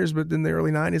years and years. But in the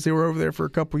early '90s, they were over there for a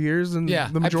couple of years, and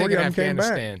the majority of them came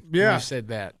back. Yeah, you said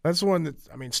that. That's the one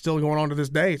that's still going on to this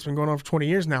day. It's been going on for 20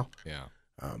 years now. Yeah.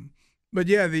 But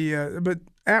but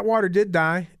Atwater did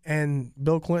die, and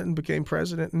Bill Clinton became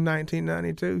president in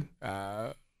 1992.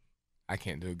 I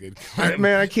can't do a good Clinton.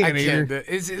 Man, I can't either.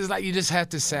 It's like you just have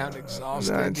to sound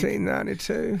exhausted.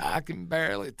 1992. I can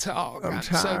barely talk. I'm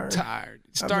tired. So tired.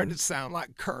 It's starting to sound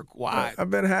like Kirk White.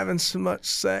 I've been having so much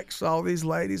sex with all these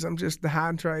ladies. I'm just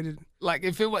dehydrated. Like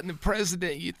if it wasn't the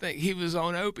president, you'd think he was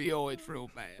on opioids real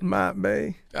bad. Might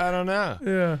be. I don't know.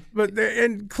 Yeah. But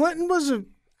and Clinton was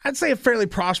I'd say a fairly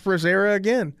prosperous era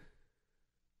again.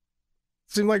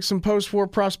 Seemed like some post-war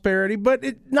prosperity, but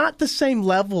not the same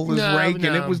level as Reagan.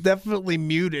 No. It was definitely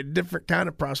muted, different kind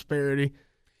of prosperity. It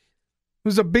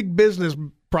was a big business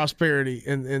prosperity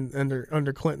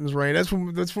under Clinton's reign.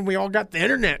 That's when we all got the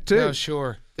internet too. No,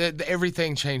 sure.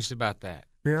 Everything changed about that.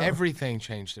 Yeah. Everything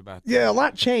changed about that. Yeah, a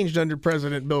lot changed under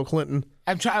President Bill Clinton.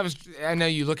 I know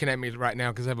you're looking at me right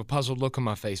now because I have a puzzled look on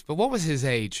my face. But what was his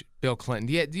age, Bill Clinton?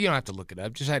 You don't have to look it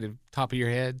up. Just at the top of your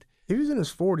head. He was in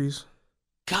his 40s.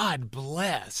 God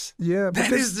bless. Yeah,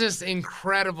 that is just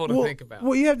incredible to think about.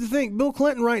 Well, you have to think Bill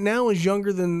Clinton right now is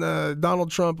younger than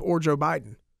Donald Trump or Joe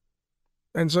Biden.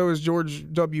 And so is George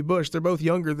W. Bush. They're both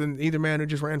younger than either man who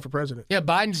just ran for president. Yeah,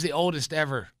 Biden's the oldest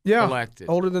ever elected.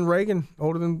 Older than Reagan,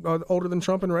 older than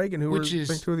Trump and Reagan, who I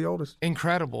think two of the oldest.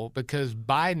 Incredible, because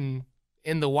Biden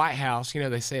in the White House,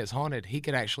 they say it's haunted. He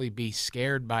could actually be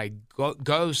scared by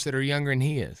ghosts that are younger than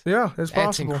he is. Yeah, it's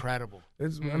possible. That's incredible.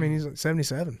 He's like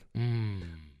 77.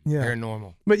 Yeah,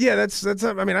 paranormal. But yeah, that's.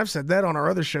 I've said that on our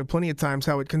other show plenty of times.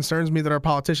 How it concerns me that our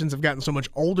politicians have gotten so much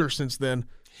older since then.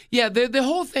 Yeah, the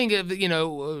whole thing of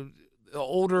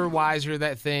older, wiser,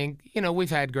 that thing. We've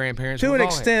had grandparents to an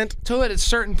extent, to a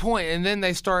certain point, and then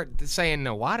they start saying,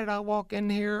 "No, why did I walk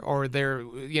in here?" Or they're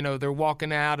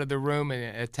walking out of the room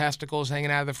and testicles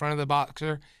hanging out of the front of the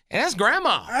boxer, and that's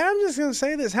grandma. I'm just gonna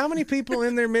say this: how many people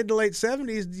in their mid to late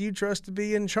 70s do you trust to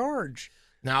be in charge?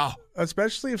 No,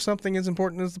 especially if something as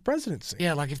important as the presidency.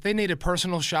 Yeah, like if they need a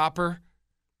personal shopper.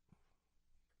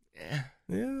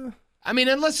 Yeah.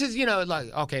 Unless it's,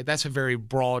 okay, that's a very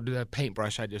broad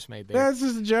paintbrush I just made there. That's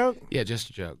just a joke. Yeah, just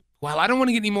a joke. Well, I don't want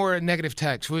to get any more negative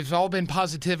text. We've all been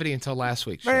positivity until last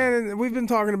week's show. Man, we've been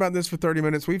talking about this for 30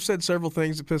 minutes. We've said several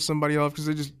things that piss somebody off because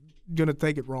they're just going to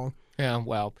take it wrong. Yeah,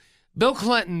 well, Bill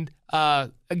Clinton,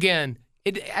 again,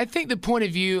 I think the point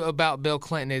of view about Bill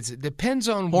Clinton is it depends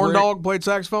on Horn Dog played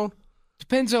saxophone?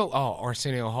 Depends on,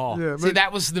 Arsenio Hall. Yeah, see,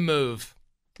 that was the move.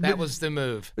 That was the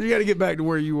move. You got to get back to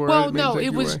where you were. Well, no,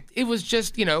 it was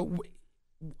just,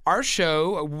 our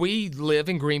show, we live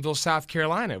in Greenville, South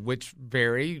Carolina, which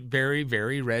very, very,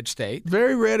 very red state.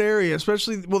 Very red area,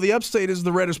 especially, the upstate is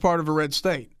the reddest part of a red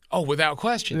state. Oh, without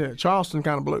question. Yeah, Charleston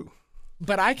kind of blue.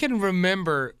 But I can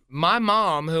remember my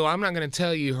mom, who I'm not going to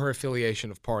tell you her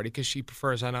affiliation of party because she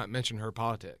prefers I not mention her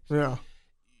politics. Yeah.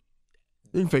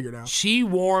 You can figure it out. She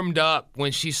warmed up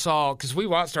when she saw, because we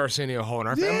watched Arsenio Hall in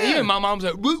our family. Even my mom's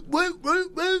like, whoop, whoop,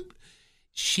 whoop, whoop.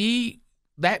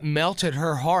 That melted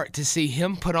her heart to see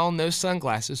him put on those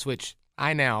sunglasses, which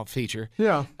I now feature.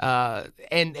 Yeah.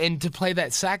 And to play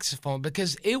that saxophone,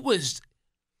 because it was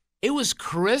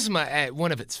charisma at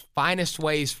one of its finest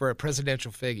ways for a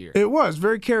presidential figure. It was.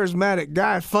 Very charismatic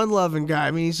guy, fun-loving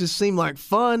guy. He just seemed like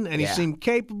fun, and he seemed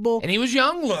capable. And he was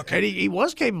young looking. And he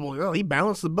was capable. Well, he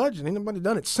balanced the budget. Ain't nobody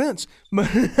done it since.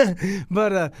 But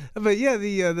yeah,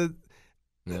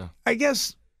 I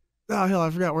guess. Oh, hell, I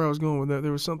forgot where I was going with that.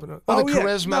 There was something else. The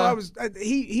charisma. No,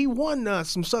 he won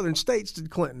some southern states, did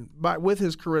Clinton, with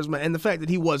his charisma and the fact that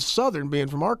he was southern, being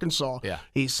from Arkansas. Yeah.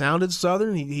 He sounded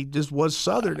southern. He just was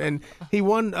southern. And he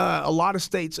won a lot of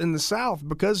states in the South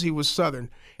because he was southern.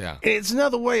 Yeah. And it's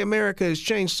another way America has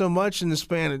changed so much in the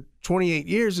span of 28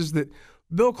 years is that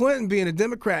Bill Clinton, being a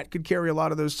Democrat, could carry a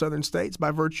lot of those southern states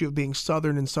by virtue of being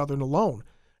southern and southern alone.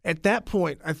 At that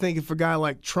point, I think if a guy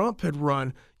like Trump had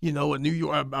run,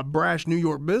 a brash New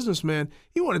York businessman,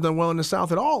 he wouldn't have done well in the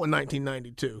South at all in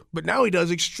 1992. But now he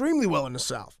does extremely well in the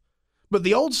South. But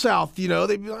the old South, they'd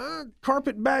be like,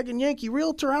 carpetbagging Yankee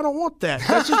realtor, I don't want that.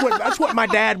 That's what my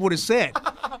dad would have said.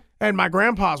 And my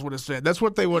grandpas would have said. That's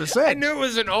what they would have said. I knew it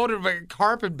was an older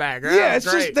carpetbagger. Yeah,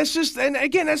 that's just, and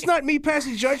again, that's not me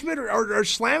passing judgment or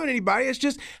slamming anybody. It's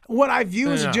just what I view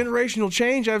as a generational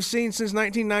change I've seen since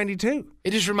 1992.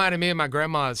 It just reminded me of my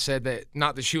grandma said that,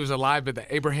 not that she was alive, but that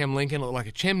Abraham Lincoln looked like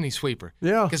a chimney sweeper.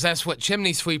 Yeah. Because that's what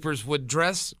chimney sweepers would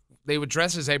dress. They would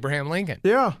dress as Abraham Lincoln.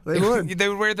 Yeah, they would. They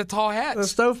would wear the tall hats. The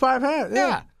stovepipe hat,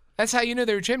 yeah. That's how you knew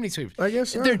they were chimney sweepers. I guess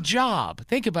so. Their job,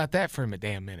 think about that for a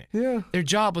damn minute. Yeah. Their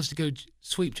job was to go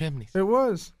sweep chimneys. It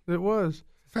was.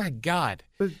 My God.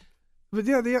 But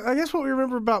yeah, I guess what we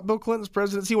remember about Bill Clinton's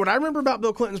presidency, what I remember about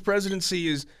Bill Clinton's presidency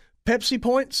is Pepsi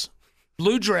points.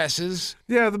 Blue dresses.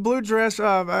 Yeah, the blue dress.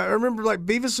 I remember like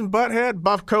Beavis and Butthead,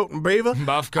 Buff Coat and Beaver.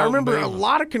 I remember a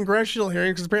lot of congressional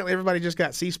hearings because apparently everybody just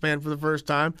got C-SPAN for the first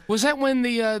time. Was that when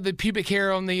the pubic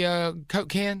hair on the Coke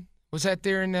can? Was that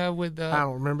there with? I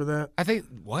don't remember that. I think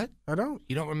what? I don't.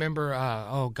 You don't remember?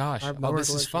 Oh gosh. No, this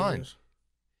is fun.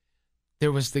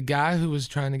 There was the guy who was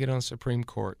trying to get on Supreme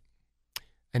Court.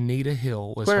 Anita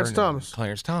Hill was Clarence her name. Thomas.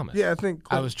 Clarence Thomas. Yeah, I think.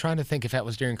 I was trying to think if that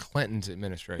was during Clinton's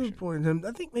administration. Who appointed him?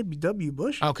 I think maybe W.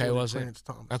 Bush. Okay, was Clarence it?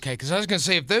 Thomas. Okay, because I was going to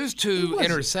say if those two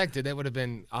intersected, that would have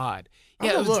been odd.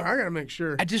 Yeah, look, I got to make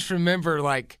sure. I just remember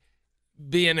like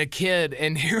being a kid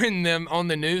and hearing them on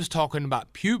the news talking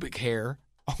about pubic hair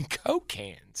on Coke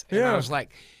cans, and I was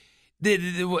like,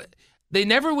 they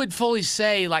never would fully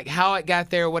say like how it got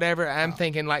there or whatever. I'm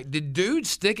thinking like, did dude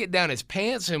stick it down his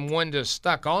pants and one just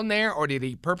stuck on there, or did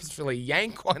he purposefully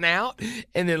yank one out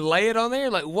and then lay it on there?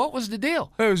 Like, what was the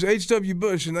deal? It was H.W.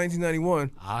 Bush in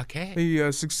 1991. Okay.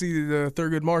 He succeeded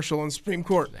Thurgood Marshall on the Supreme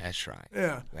Court. That's right.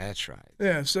 Yeah. That's right.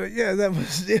 Yeah, so that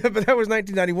was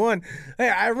 1991. Hey,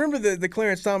 I remember the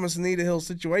Clarence Thomas and Anita Hill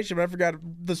situation, but I forgot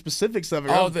the specifics of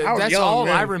it. That's young, all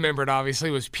man. I remembered,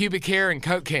 obviously, was pubic hair and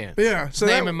Coke cans. Yeah. So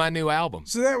name of my new album.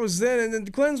 So that was then, and then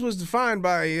the Clintons was defined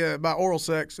by oral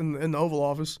sex in the Oval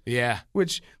Office. Yeah.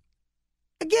 Which,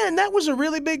 again, that was a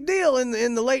really big deal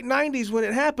in the late 90s when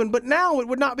it happened, but now it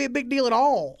would not be a big deal at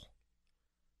all.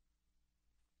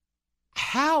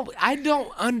 How? I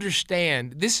don't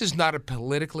understand. This is not a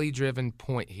politically driven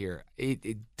point here.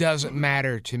 It doesn't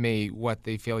matter to me what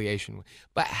the affiliation was.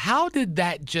 But how did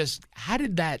that just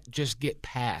get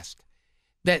passed?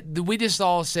 That we just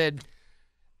all said,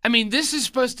 I mean, this is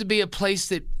supposed to be a place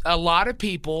that a lot of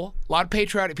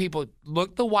patriotic people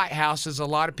look the White House as a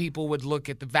lot of people would look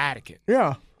at the Vatican.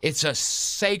 Yeah. It's a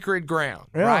sacred ground,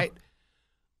 right?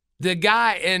 The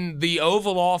guy in the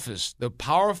Oval Office, the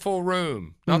powerful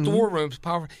room, not the war rooms,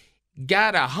 powerful,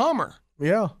 got a Hummer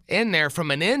in there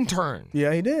from an intern.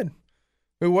 Yeah, he did.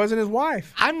 It wasn't his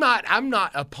wife. I'm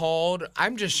not appalled.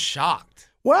 I'm just shocked.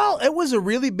 Well, it was a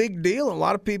really big deal. A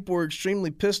lot of people were extremely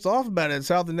pissed off about it. It's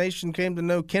how the nation came to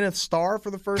know Kenneth Starr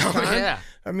for the first time. Yeah.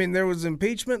 I mean, there was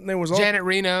impeachment, and there was Janet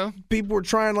Reno. People were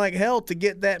trying like hell to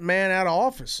get that man out of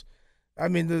office. I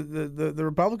mean, the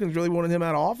Republicans really wanted him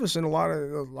out of office, and a lot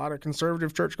of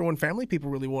conservative church-going family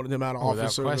people really wanted him out of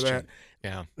office over that.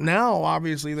 Yeah. Now,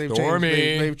 obviously,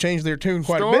 they've changed their tune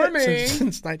quite a bit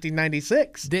since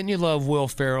 1996. Didn't you love Will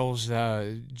Ferrell's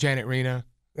Janet Reno?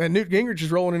 And Newt Gingrich is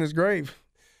rolling in his grave.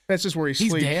 That's just where he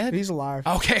sleeps. He's dead? He's alive.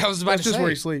 Okay, I was about to say. That's just where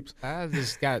he sleeps. I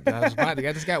just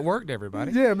got worked,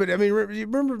 everybody. Yeah, but I mean, you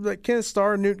remember that Kenneth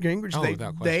Starr and Newt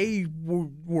Gingrich? They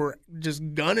were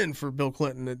just gunning for Bill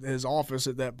Clinton at his office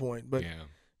at that point, but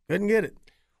couldn't get it.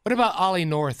 What about Ollie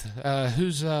North?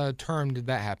 Whose term did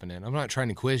that happen in? I'm not trying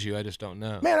to quiz you. I just don't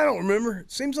know. Man, I don't remember.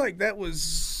 It seems like that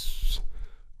was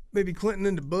maybe Clinton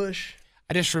into Bush.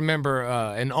 I just remember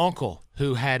an uncle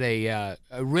who had a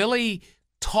really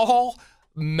tall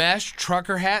mesh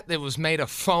trucker hat that was made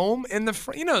of foam in the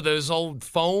front. You know those old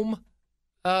foam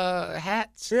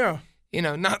hats? Yeah. You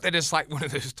know, not that it's like one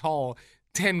of those tall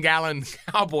 10-gallon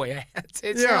cowboy hats.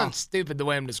 It sounds stupid the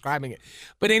way I'm describing it.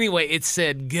 But anyway, it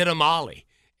said, "Get 'em Ollie."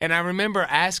 And I remember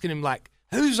asking him, like,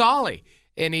 who's Ollie?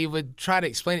 And he would try to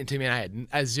explain it to me, and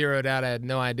I zeroed out. I had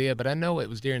no idea, but I know it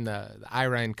was during the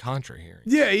Iran-Contra hearing.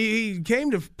 Yeah, he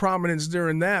came to prominence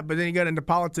during that, but then he got into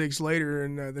politics later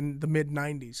in the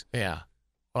mid-'90s. Yeah.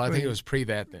 Well, I think it was pre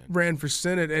that then. Ran for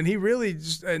Senate, and he really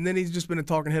and then he's just been a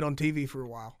talking head on TV for a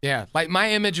while. Yeah, like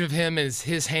my image of him is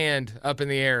his hand up in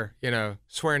the air,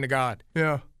 swearing to God.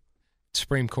 Yeah.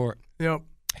 Supreme Court. Yep.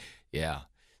 Yeah.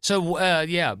 So, but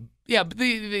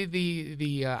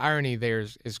the irony there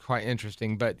is quite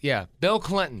interesting. But, yeah, Bill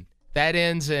Clinton, that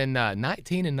ends in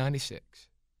 1996.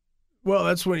 Well,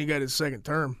 that's when he got his second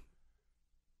term.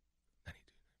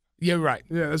 You're right.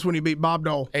 Yeah, that's when he beat Bob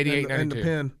Dole 88, in the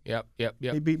pen. Yep.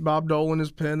 He beat Bob Dole in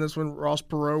his pen. That's when Ross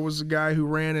Perot was the guy who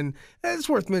ran. And it's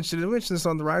worth mentioning. I mentioned this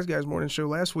on the Rise Guys morning show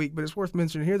last week, but it's worth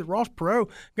mentioning here that Ross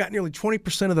Perot got nearly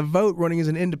 20% of the vote running as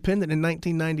an independent in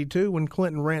 1992 when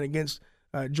Clinton ran against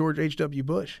George H.W.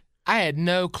 Bush. I had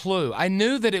no clue. I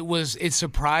knew that it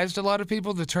surprised a lot of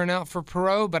people to turn out for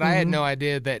Perot, but I had no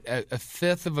idea that a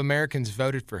fifth of Americans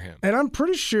voted for him. And I'm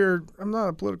pretty sure, I'm not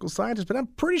a political scientist, but I'm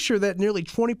pretty sure that nearly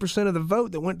 20% of the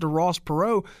vote that went to Ross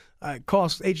Perot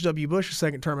cost H.W. Bush a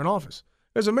second term in office.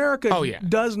 Because America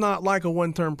does not like a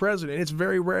one-term president. It's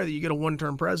very rare that you get a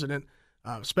one-term president,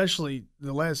 especially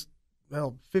the last,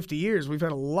 50 years. We've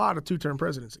had a lot of two-term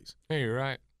presidencies. Yeah, you're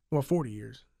right. Well, 40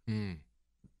 years.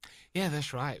 Yeah,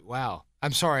 that's right. Wow.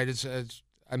 I'm sorry.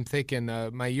 I'm thinking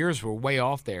my years were way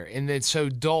off there. And then so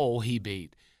Dole he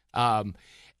beat. I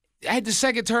had the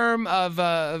second term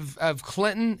of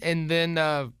Clinton, and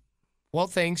then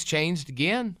things changed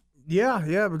again.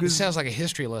 Yeah, because it sounds like a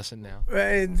history lesson now.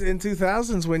 In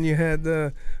 2000s when you had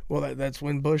that's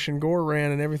when Bush and Gore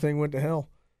ran and everything went to hell.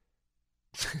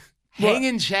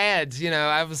 Hanging chads,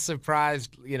 I was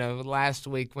surprised, last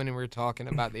week when we were talking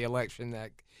about the election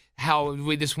that how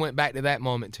we just went back to that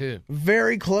moment too.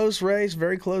 Very close race,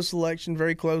 very close election,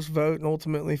 very close vote, and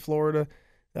ultimately Florida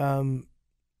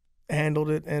handled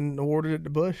it and awarded it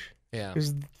to Bush. Yeah,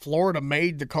 because Florida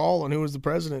made the call on who was the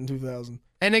president in 2000.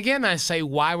 And again, I say,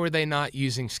 why were they not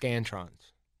using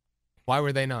Scantrons? Why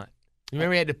were they not?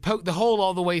 Remember, you had to poke the hole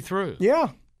all the way through. Yeah.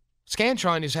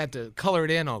 Scantron just had to color it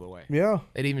in all the way. Yeah.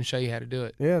 They'd even show you how to do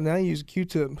it. Yeah, now you use a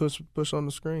Q-tip and push on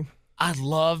the screen. I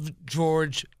love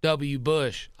George W.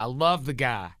 Bush. I love the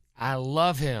guy. I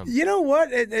love him. You know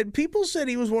what? And people said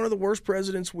he was one of the worst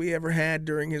presidents we ever had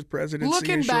during his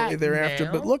presidency and shortly thereafter.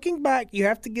 Now, but looking back, you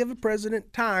have to give a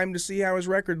president time to see how his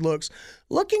record looks.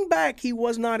 Looking back, he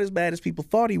was not as bad as people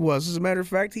thought he was. As a matter of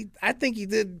fact, I think he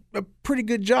did a pretty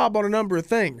good job on a number of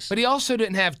things. But he also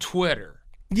didn't have Twitter.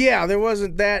 Yeah, there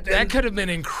wasn't that. That could have been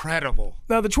incredible.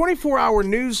 Now, the 24-hour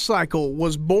news cycle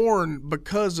was born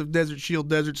because of Desert Shield,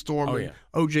 Desert Storm, and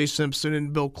O.J. Simpson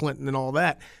and Bill Clinton and all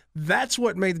that. That's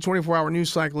what made the 24-hour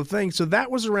news cycle a thing. So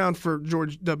that was around for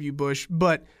George W. Bush.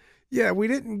 But, yeah, we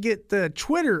didn't get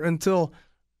Twitter until,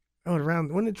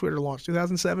 when did Twitter launch?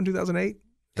 2007, 2008?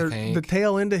 Or the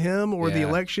tail end of him or the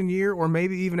election year or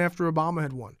maybe even after Obama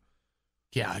had won.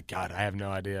 Yeah, God, I have no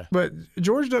idea. But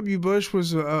George W. Bush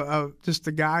was just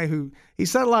a guy who he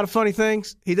said a lot of funny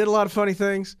things. He did a lot of funny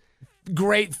things.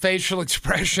 Great facial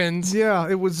expressions. Yeah,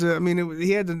 it was.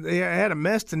 He had a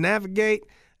mess to navigate.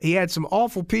 He had some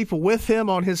awful people with him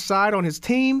on his side, on his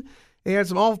team. He had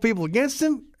some awful people against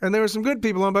him, and there were some good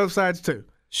people on both sides too.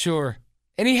 Sure,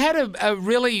 and he had a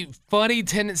really funny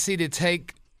tendency to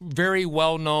take very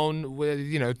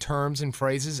well-known, terms and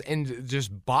phrases and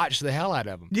just botch the hell out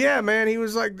of them. Yeah, man, he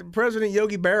was like the President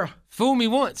Yogi Berra. Fool me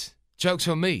once, joke's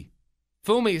on me.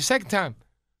 Fool me a second time,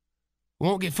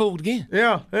 won't get fooled again.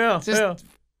 Yeah.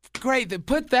 Great.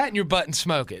 Put that in your butt and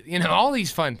smoke it. All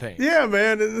these fun things. Yeah,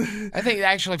 man. I think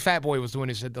actually Fat Boy was the one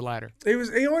who said the latter.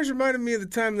 He always reminded me of the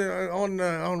time that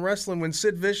on wrestling when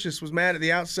Sid Vicious was mad at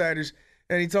the Outsiders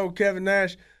and he told Kevin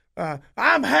Nash,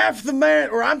 I'm half the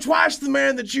man, or I'm twice the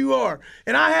man that you are,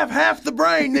 and I have half the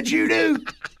brain that you do.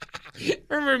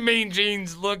 Remember Mean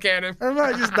Gene's look at him?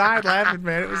 Everybody just died laughing,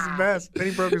 man. It was the best. Then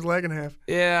he broke his leg in half.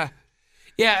 Yeah.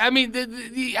 I mean,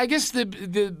 I guess the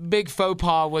big faux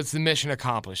pas was the mission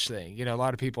accomplished thing. A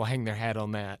lot of people hang their hat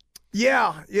on that.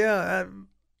 Yeah.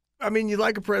 I mean, you'd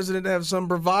like a president to have some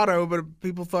bravado, but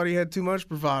people thought he had too much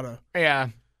bravado. Yeah,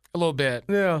 a little bit.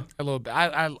 Yeah. A little bit.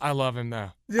 I love him,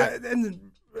 though. Yeah,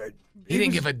 he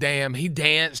didn't give a damn. He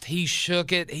danced. He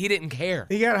shook it. He didn't care.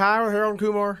 He got high with Harold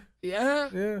Kumar.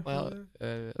 Yeah. Well,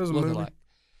 it was a movie.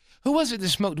 Who was it that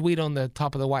smoked weed on the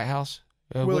top of the White House?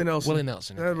 Willie Nelson. Willie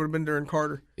Nelson. That would have been during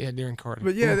Carter. Yeah, during Carter.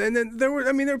 But and then there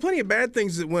were plenty of bad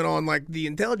things that went on. Like the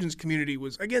intelligence community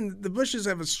was, again, the Bushes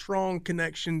have a strong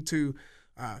connection to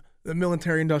the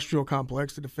military-industrial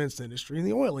complex, the defense industry, and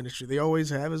the oil industry. They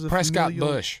always have as a Prescott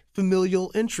Bush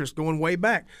familial interest going way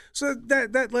back. So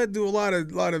that led to a lot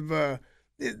of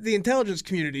the intelligence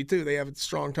community too. They have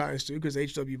strong ties to because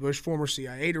H.W. Bush, former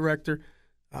CIA director,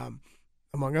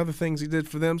 among other things he did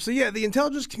for them. So yeah, the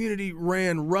intelligence community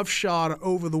ran roughshod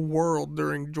over the world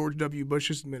during George W.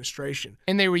 Bush's administration.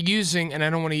 And they were using, and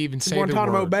I don't want to even say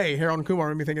Guantanamo the word. Bay. Harold Kumar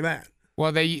made me think of that.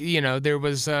 Well, there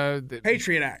was the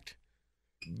Patriot Act.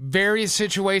 Various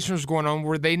situations going on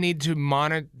where they needed to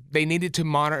monitor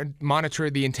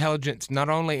the intelligence not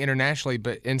only internationally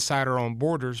but inside our own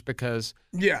borders because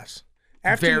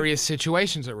various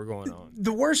situations that were going on.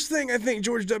 The worst thing I think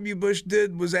George W. Bush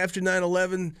did was after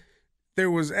 9/11, there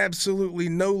was absolutely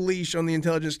no leash on the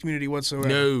intelligence community whatsoever.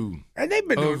 No. And they've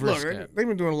been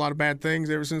doing a lot of bad things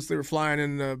ever since they were flying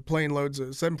in plane loads of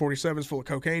 747s full of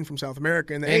cocaine from South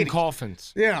America in the 80s.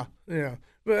 coffins. Yeah.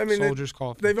 But I mean, soldiers'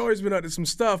 coffins. They've always been up to some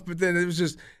stuff, but then it was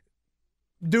just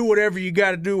do whatever you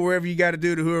got to do, wherever you got to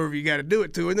do to whoever you got to do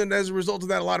it to. And then as a result of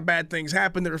that, a lot of bad things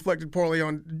happened that reflected poorly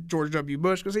on George W.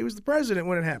 Bush because he was the president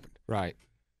when it happened. Right.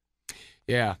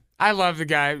 Yeah. I love the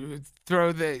guy.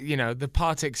 Throw the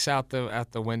politics out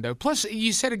the window. Plus,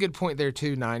 you said a good point there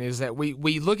too, Nine, is that we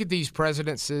look at these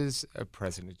presidencies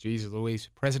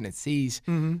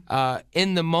in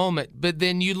the moment, but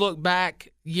then you look back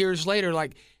years later,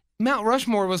 like Mount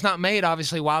Rushmore was not made,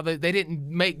 obviously, while they didn't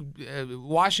make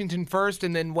Washington first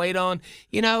and then wait on.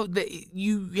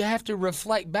 You have to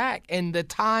reflect back, and the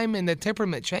time and the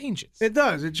temperament changes. It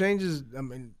does. It changes,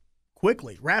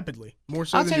 quickly, rapidly, more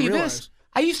so I'll than tell you realize. this.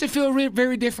 I used to feel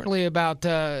very differently about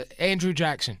Andrew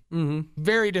Jackson. Mm-hmm.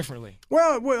 Very differently.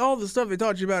 Well, all the stuff they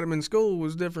taught you about him in school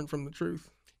was different from the truth.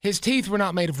 His teeth were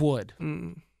not made of wood.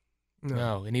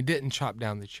 No, and he didn't chop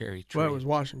down the cherry tree. Well, it was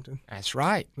Washington. That's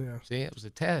right. Yeah. See, it was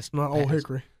a test. Not Old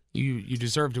Hickory. You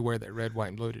deserve to wear that red, white,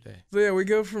 and blue today. So, yeah, we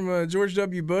go from George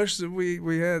W. Bush. So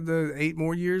we had 8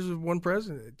 more years of one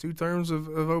president, 2 terms of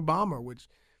Obama, which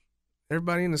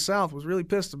everybody in the South was really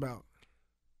pissed about.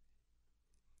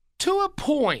 To a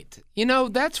point.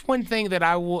 That's one thing that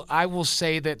I will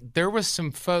say that there was some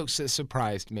folks that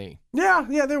surprised me. Yeah,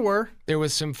 there were. There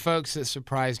was some folks that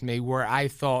surprised me where I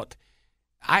thought,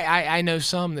 I know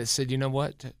some that said, you know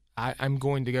what, I'm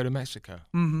going to go to Mexico.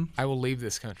 Mm-hmm. I will leave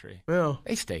this country. Yeah.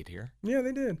 They stayed here. Yeah,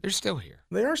 they did. They're still here.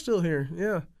 They are still here,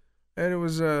 yeah. And it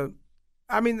was, the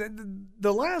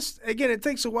last, again, it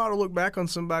takes a while to look back on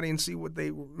somebody and see what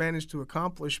they managed to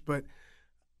accomplish, but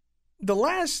the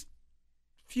last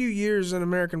few years in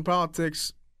American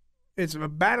politics, it's a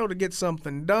battle to get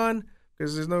something done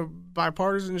because there's no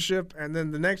bipartisanship, and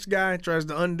then the next guy tries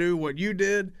to undo what you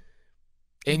did.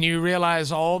 And you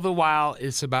realize all the while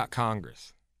it's about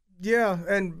Congress. Yeah,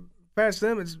 and past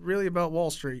them, it's really about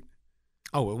Wall Street.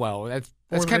 Oh, well,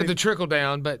 that's kind of the trickle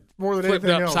down, but more than flipped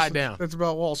anything upside else, down. It's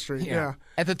about Wall Street, yeah.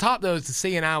 At the top, though, is the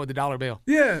CNI with the dollar bill.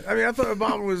 Yeah, I thought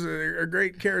Obama was a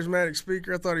great charismatic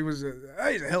speaker. I thought he's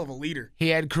a hell of a leader. He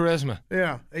had charisma.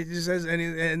 Yeah, he just has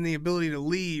and the ability to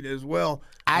lead as well.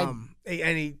 And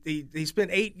he spent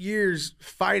 8 years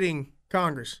fighting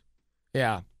Congress.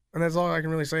 Yeah. And that's all I can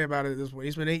really say about it this way.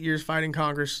 He spent 8 years fighting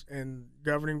Congress and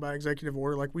governing by executive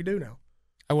order like we do now.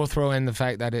 I will throw in the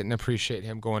fact that I didn't appreciate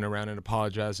him going around and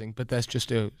apologizing, but that's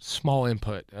just a small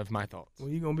input of my thoughts. Well,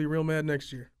 you're going to be real mad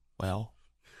next year. Well,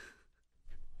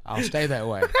 I'll stay that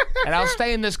way. And I'll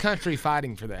stay in this country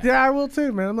fighting for that. Yeah, I will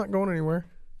too, man. I'm not going anywhere.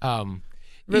 If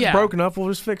it's broken up, we'll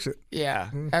just fix it. Yeah,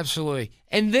 absolutely.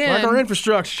 And then like our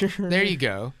infrastructure. There you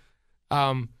go.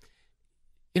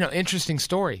 Interesting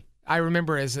story. I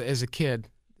remember as a kid,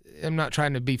 I'm not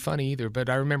trying to be funny either, but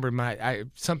I remember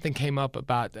something came up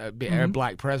about a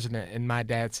black president, and my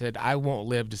dad said, I won't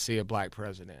live to see a black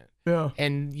president. Yeah.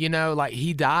 And,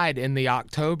 he died in the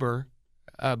October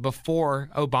before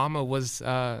Obama was,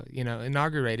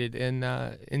 inaugurated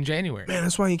in January. Man,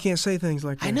 that's why you can't say things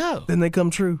like that. I know. Then they come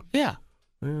true. Yeah.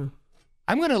 I'm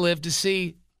going to live to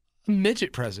see a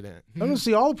midget president. I'm going to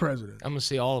see all the presidents. I'm going to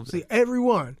see all of them. See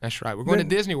everyone. That's right. We're going to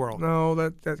Disney World. No,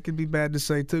 that could be bad to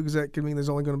say, too, because that could mean there's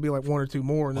only going to be like 1 or 2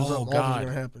 more, and there's all going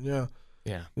to happen. Yeah.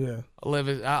 Yeah.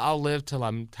 I'll live till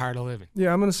I'm tired of living.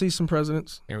 Yeah, I'm going to see some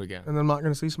presidents. There we go. And I'm not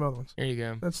going to see some other ones. There you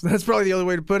go. That's probably the other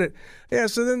way to put it. Yeah,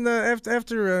 so then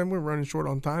after we're running short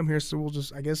on time here, so we'll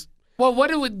just, I guess. Well,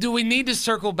 what do we need to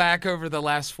circle back over the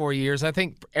last 4 years? I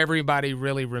think everybody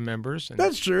really remembers.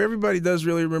 That's true. Everybody does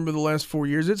really remember the last 4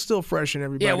 years. It's still fresh in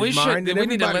everybody's mind. We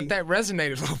need to let that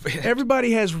resonate a little bit.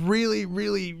 Everybody has really,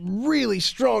 really, really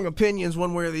strong opinions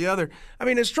one way or the other. I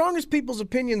mean, as strong as people's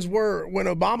opinions were when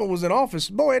Obama was in office,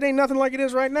 boy, it ain't nothing like it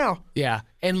is right now. Yeah,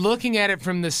 and looking at it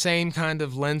from the same kind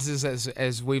of lenses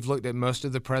as we've looked at most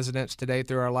of the presidents today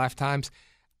through our lifetimes,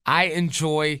 I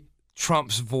enjoy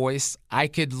Trump's voice. I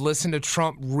could listen to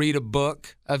Trump read a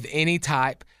book of any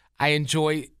type. I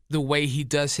enjoy the way he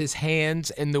does his hands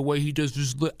and the way he does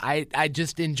his I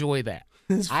just enjoy that.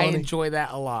 It's funny. I enjoy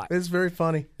that a lot. It's very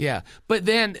funny. Yeah. But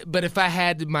if I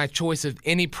had my choice of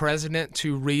any president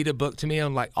to read a book to me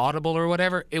on like Audible or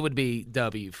whatever, it would be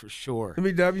W for sure. It'd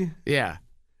be W? Yeah.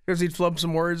 Because he'd flub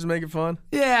some words and make it fun?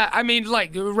 Yeah. I mean,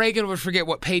 like Reagan would forget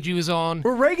what page he was on.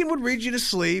 Well, Reagan would read you to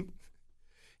sleep.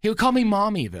 He would call me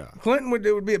Mommy, though. Clinton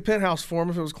it would be a penthouse for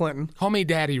him if it was Clinton. Call me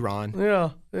Daddy, Ron.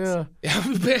 Yeah.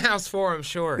 Penthouse for him,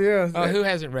 sure. Yeah. Who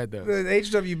hasn't read those?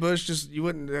 H.W. Bush, you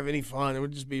wouldn't have any fun. It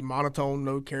would just be monotone,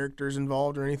 no characters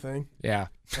involved or anything. Yeah.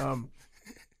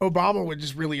 Obama would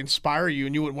just really inspire you,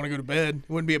 and you wouldn't want to go to bed.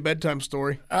 It wouldn't be a bedtime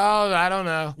story. Oh, I don't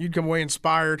know. You'd come away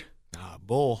inspired.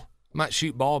 Bull. Might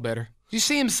shoot ball better. Did you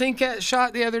see him sink that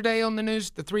shot the other day on the news,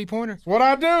 the three-pointer? That's what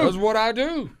I do. That's what I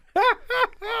do.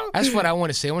 That's what I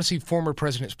want to see. I want to see former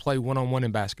presidents play one-on-one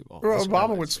in basketball. Well,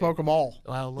 Obama would smoke them all.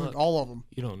 Well, look. All of them.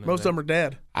 You don't know Most of them are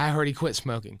dead. I heard he quit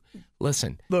smoking.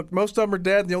 Listen. Look, most of them are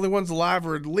dead, and the only ones alive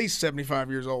are at least 75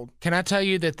 years old. Can I tell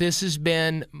you that this has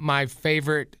been my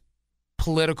favorite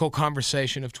political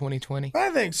conversation of 2020? I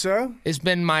think so. It's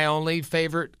been my only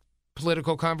favorite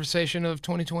political conversation of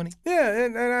 2020. Yeah,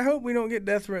 and I hope we don't get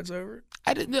death threats over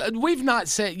it. We've not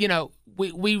said,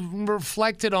 we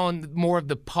reflected on more of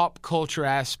the pop culture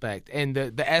aspect and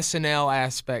the SNL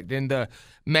aspect and the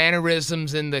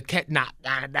mannerisms and the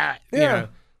yeah.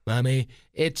 Mommy,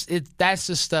 that's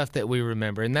the stuff that we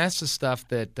remember, and that's the stuff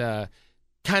that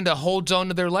kind of holds on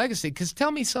to their legacy. Because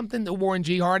tell me something that Warren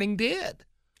G. Harding did.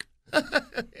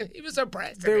 He was a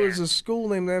president. There was a school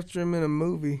named after him in a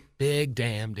movie. Big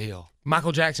damn deal.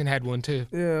 Michael Jackson had one too.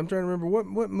 Yeah, I'm trying to remember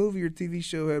what movie or TV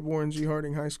show had Warren G.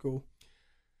 Harding High School.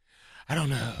 I don't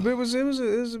know. But it was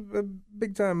a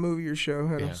big time movie or show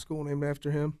had a school named after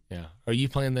him. Yeah. Are you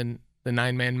playing the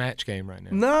 9-man match game right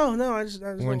now? No. I just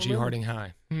Warren G. Harding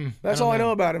High. That's all I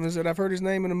know about him is that I've heard his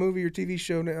name in a movie or TV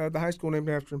show, the high school named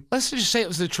after him. Let's just say it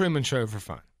was the Truman Show for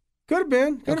fun. Could have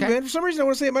been. For some reason, I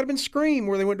want to say it might have been Scream,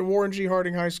 where they went to Warren G.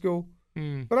 Harding High School.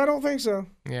 But I don't think so.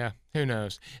 Yeah, who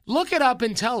knows? Look it up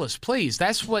and tell us, please.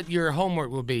 That's what your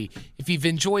homework will be. If you've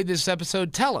enjoyed this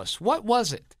episode, tell us. What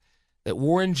was it that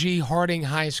Warren G. Harding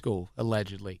High School,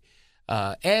 allegedly,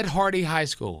 Ed Hardy High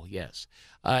School, yes,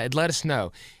 let us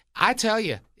know. I tell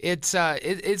you, it's I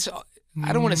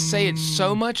don't want to say it's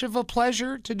so much of a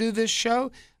pleasure to do this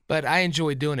show, but I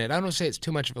enjoy doing it. I don't want to say it's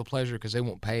too much of a pleasure because they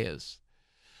won't pay us.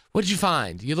 What did you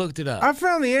find? You looked it up. I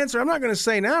found the answer. I'm not going to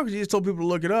say now because you just told people to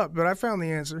look it up, but I found the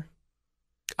answer.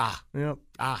 Yep.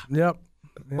 Yep.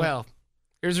 Well,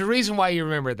 there's a reason why you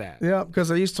remember that. Yep, because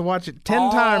I used to watch it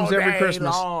 10 times every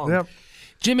Christmas. Long. Yep.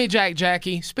 Jimmy,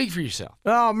 Jackie, speak for yourself.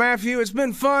 Oh, Matthew, it's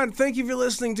been fun. Thank you for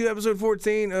listening to episode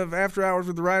 14 of After Hours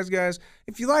with the Rise Guys.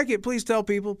 If you like it, please tell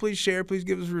people. Please share. Please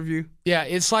give us a review. Yeah,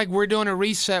 it's like we're doing a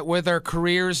reset with our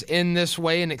careers in this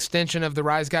way, an extension of the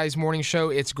Rise Guys morning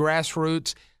show. It's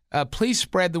grassroots. Please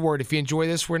spread the word. If you enjoy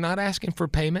this, we're not asking for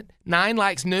payment. Nine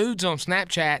likes nudes on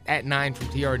Snapchat at 9 from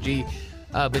TRG.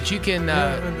 But you can...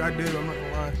 I do. I'm not going to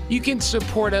lie. You can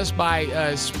support us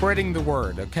by spreading the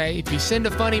word, okay? If you send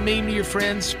a funny meme to your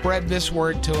friends, spread this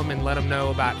word to them and let them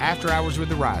know about After Hours with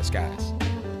the Rise Guys.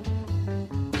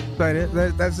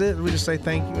 That's it? We just say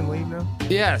thank you and leave now?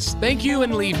 Yes. Thank you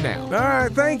and leave now. All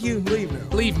right. Thank you. Leave now.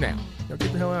 Leave now. Now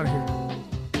get the hell out of here.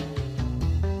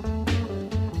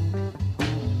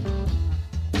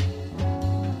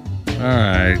 All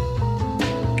right,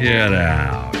 get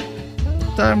out.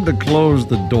 Time to close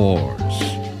the doors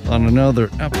on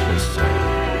another episode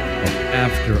of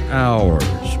After Hours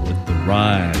with the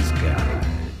Rise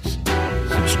Guys.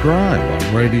 Subscribe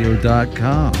on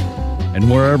radio.com and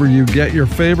wherever you get your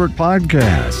favorite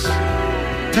podcasts.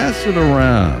 Pass it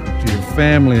around to your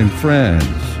family and friends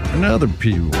and other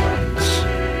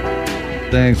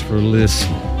P1s. Thanks for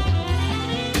listening.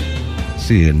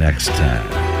 See you next time.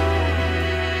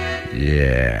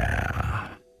 Yeah.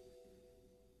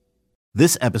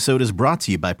 This episode is brought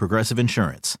to you by Progressive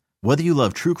Insurance. Whether you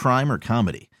love true crime or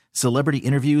comedy, celebrity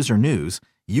interviews or news,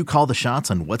 you call the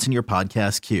shots on what's in your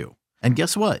podcast queue. And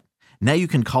guess what? Now you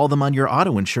can call them on your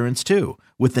auto insurance too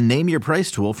with the Name Your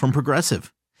Price tool from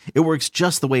Progressive. It works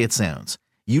just the way it sounds.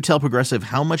 You tell Progressive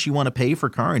how much you want to pay for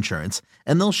car insurance,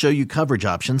 and they'll show you coverage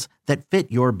options that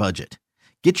fit your budget.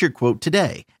 Get your quote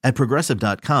today at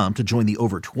Progressive.com to join the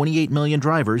over 28 million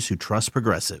drivers who trust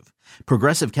Progressive.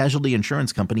 Progressive Casualty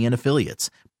Insurance Company and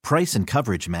Affiliates. Price and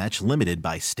coverage match limited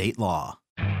by state law.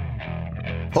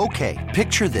 Okay,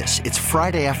 picture this. It's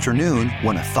Friday afternoon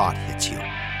when a thought hits you.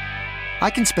 I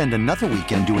can spend another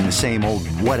weekend doing the same old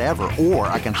whatever, or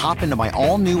I can hop into my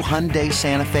all-new Hyundai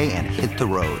Santa Fe and hit the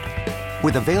road.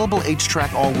 With available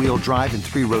H-Track all-wheel drive and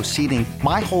 3-row seating,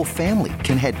 my whole family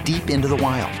can head deep into the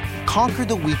wild. Conquer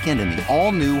the weekend in the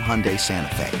all-new Hyundai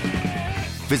Santa Fe.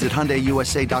 Visit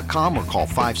HyundaiUSA.com or call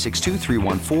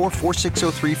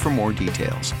 562-314-4603 for more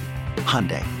details.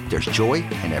 Hyundai, there's joy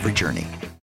in every journey.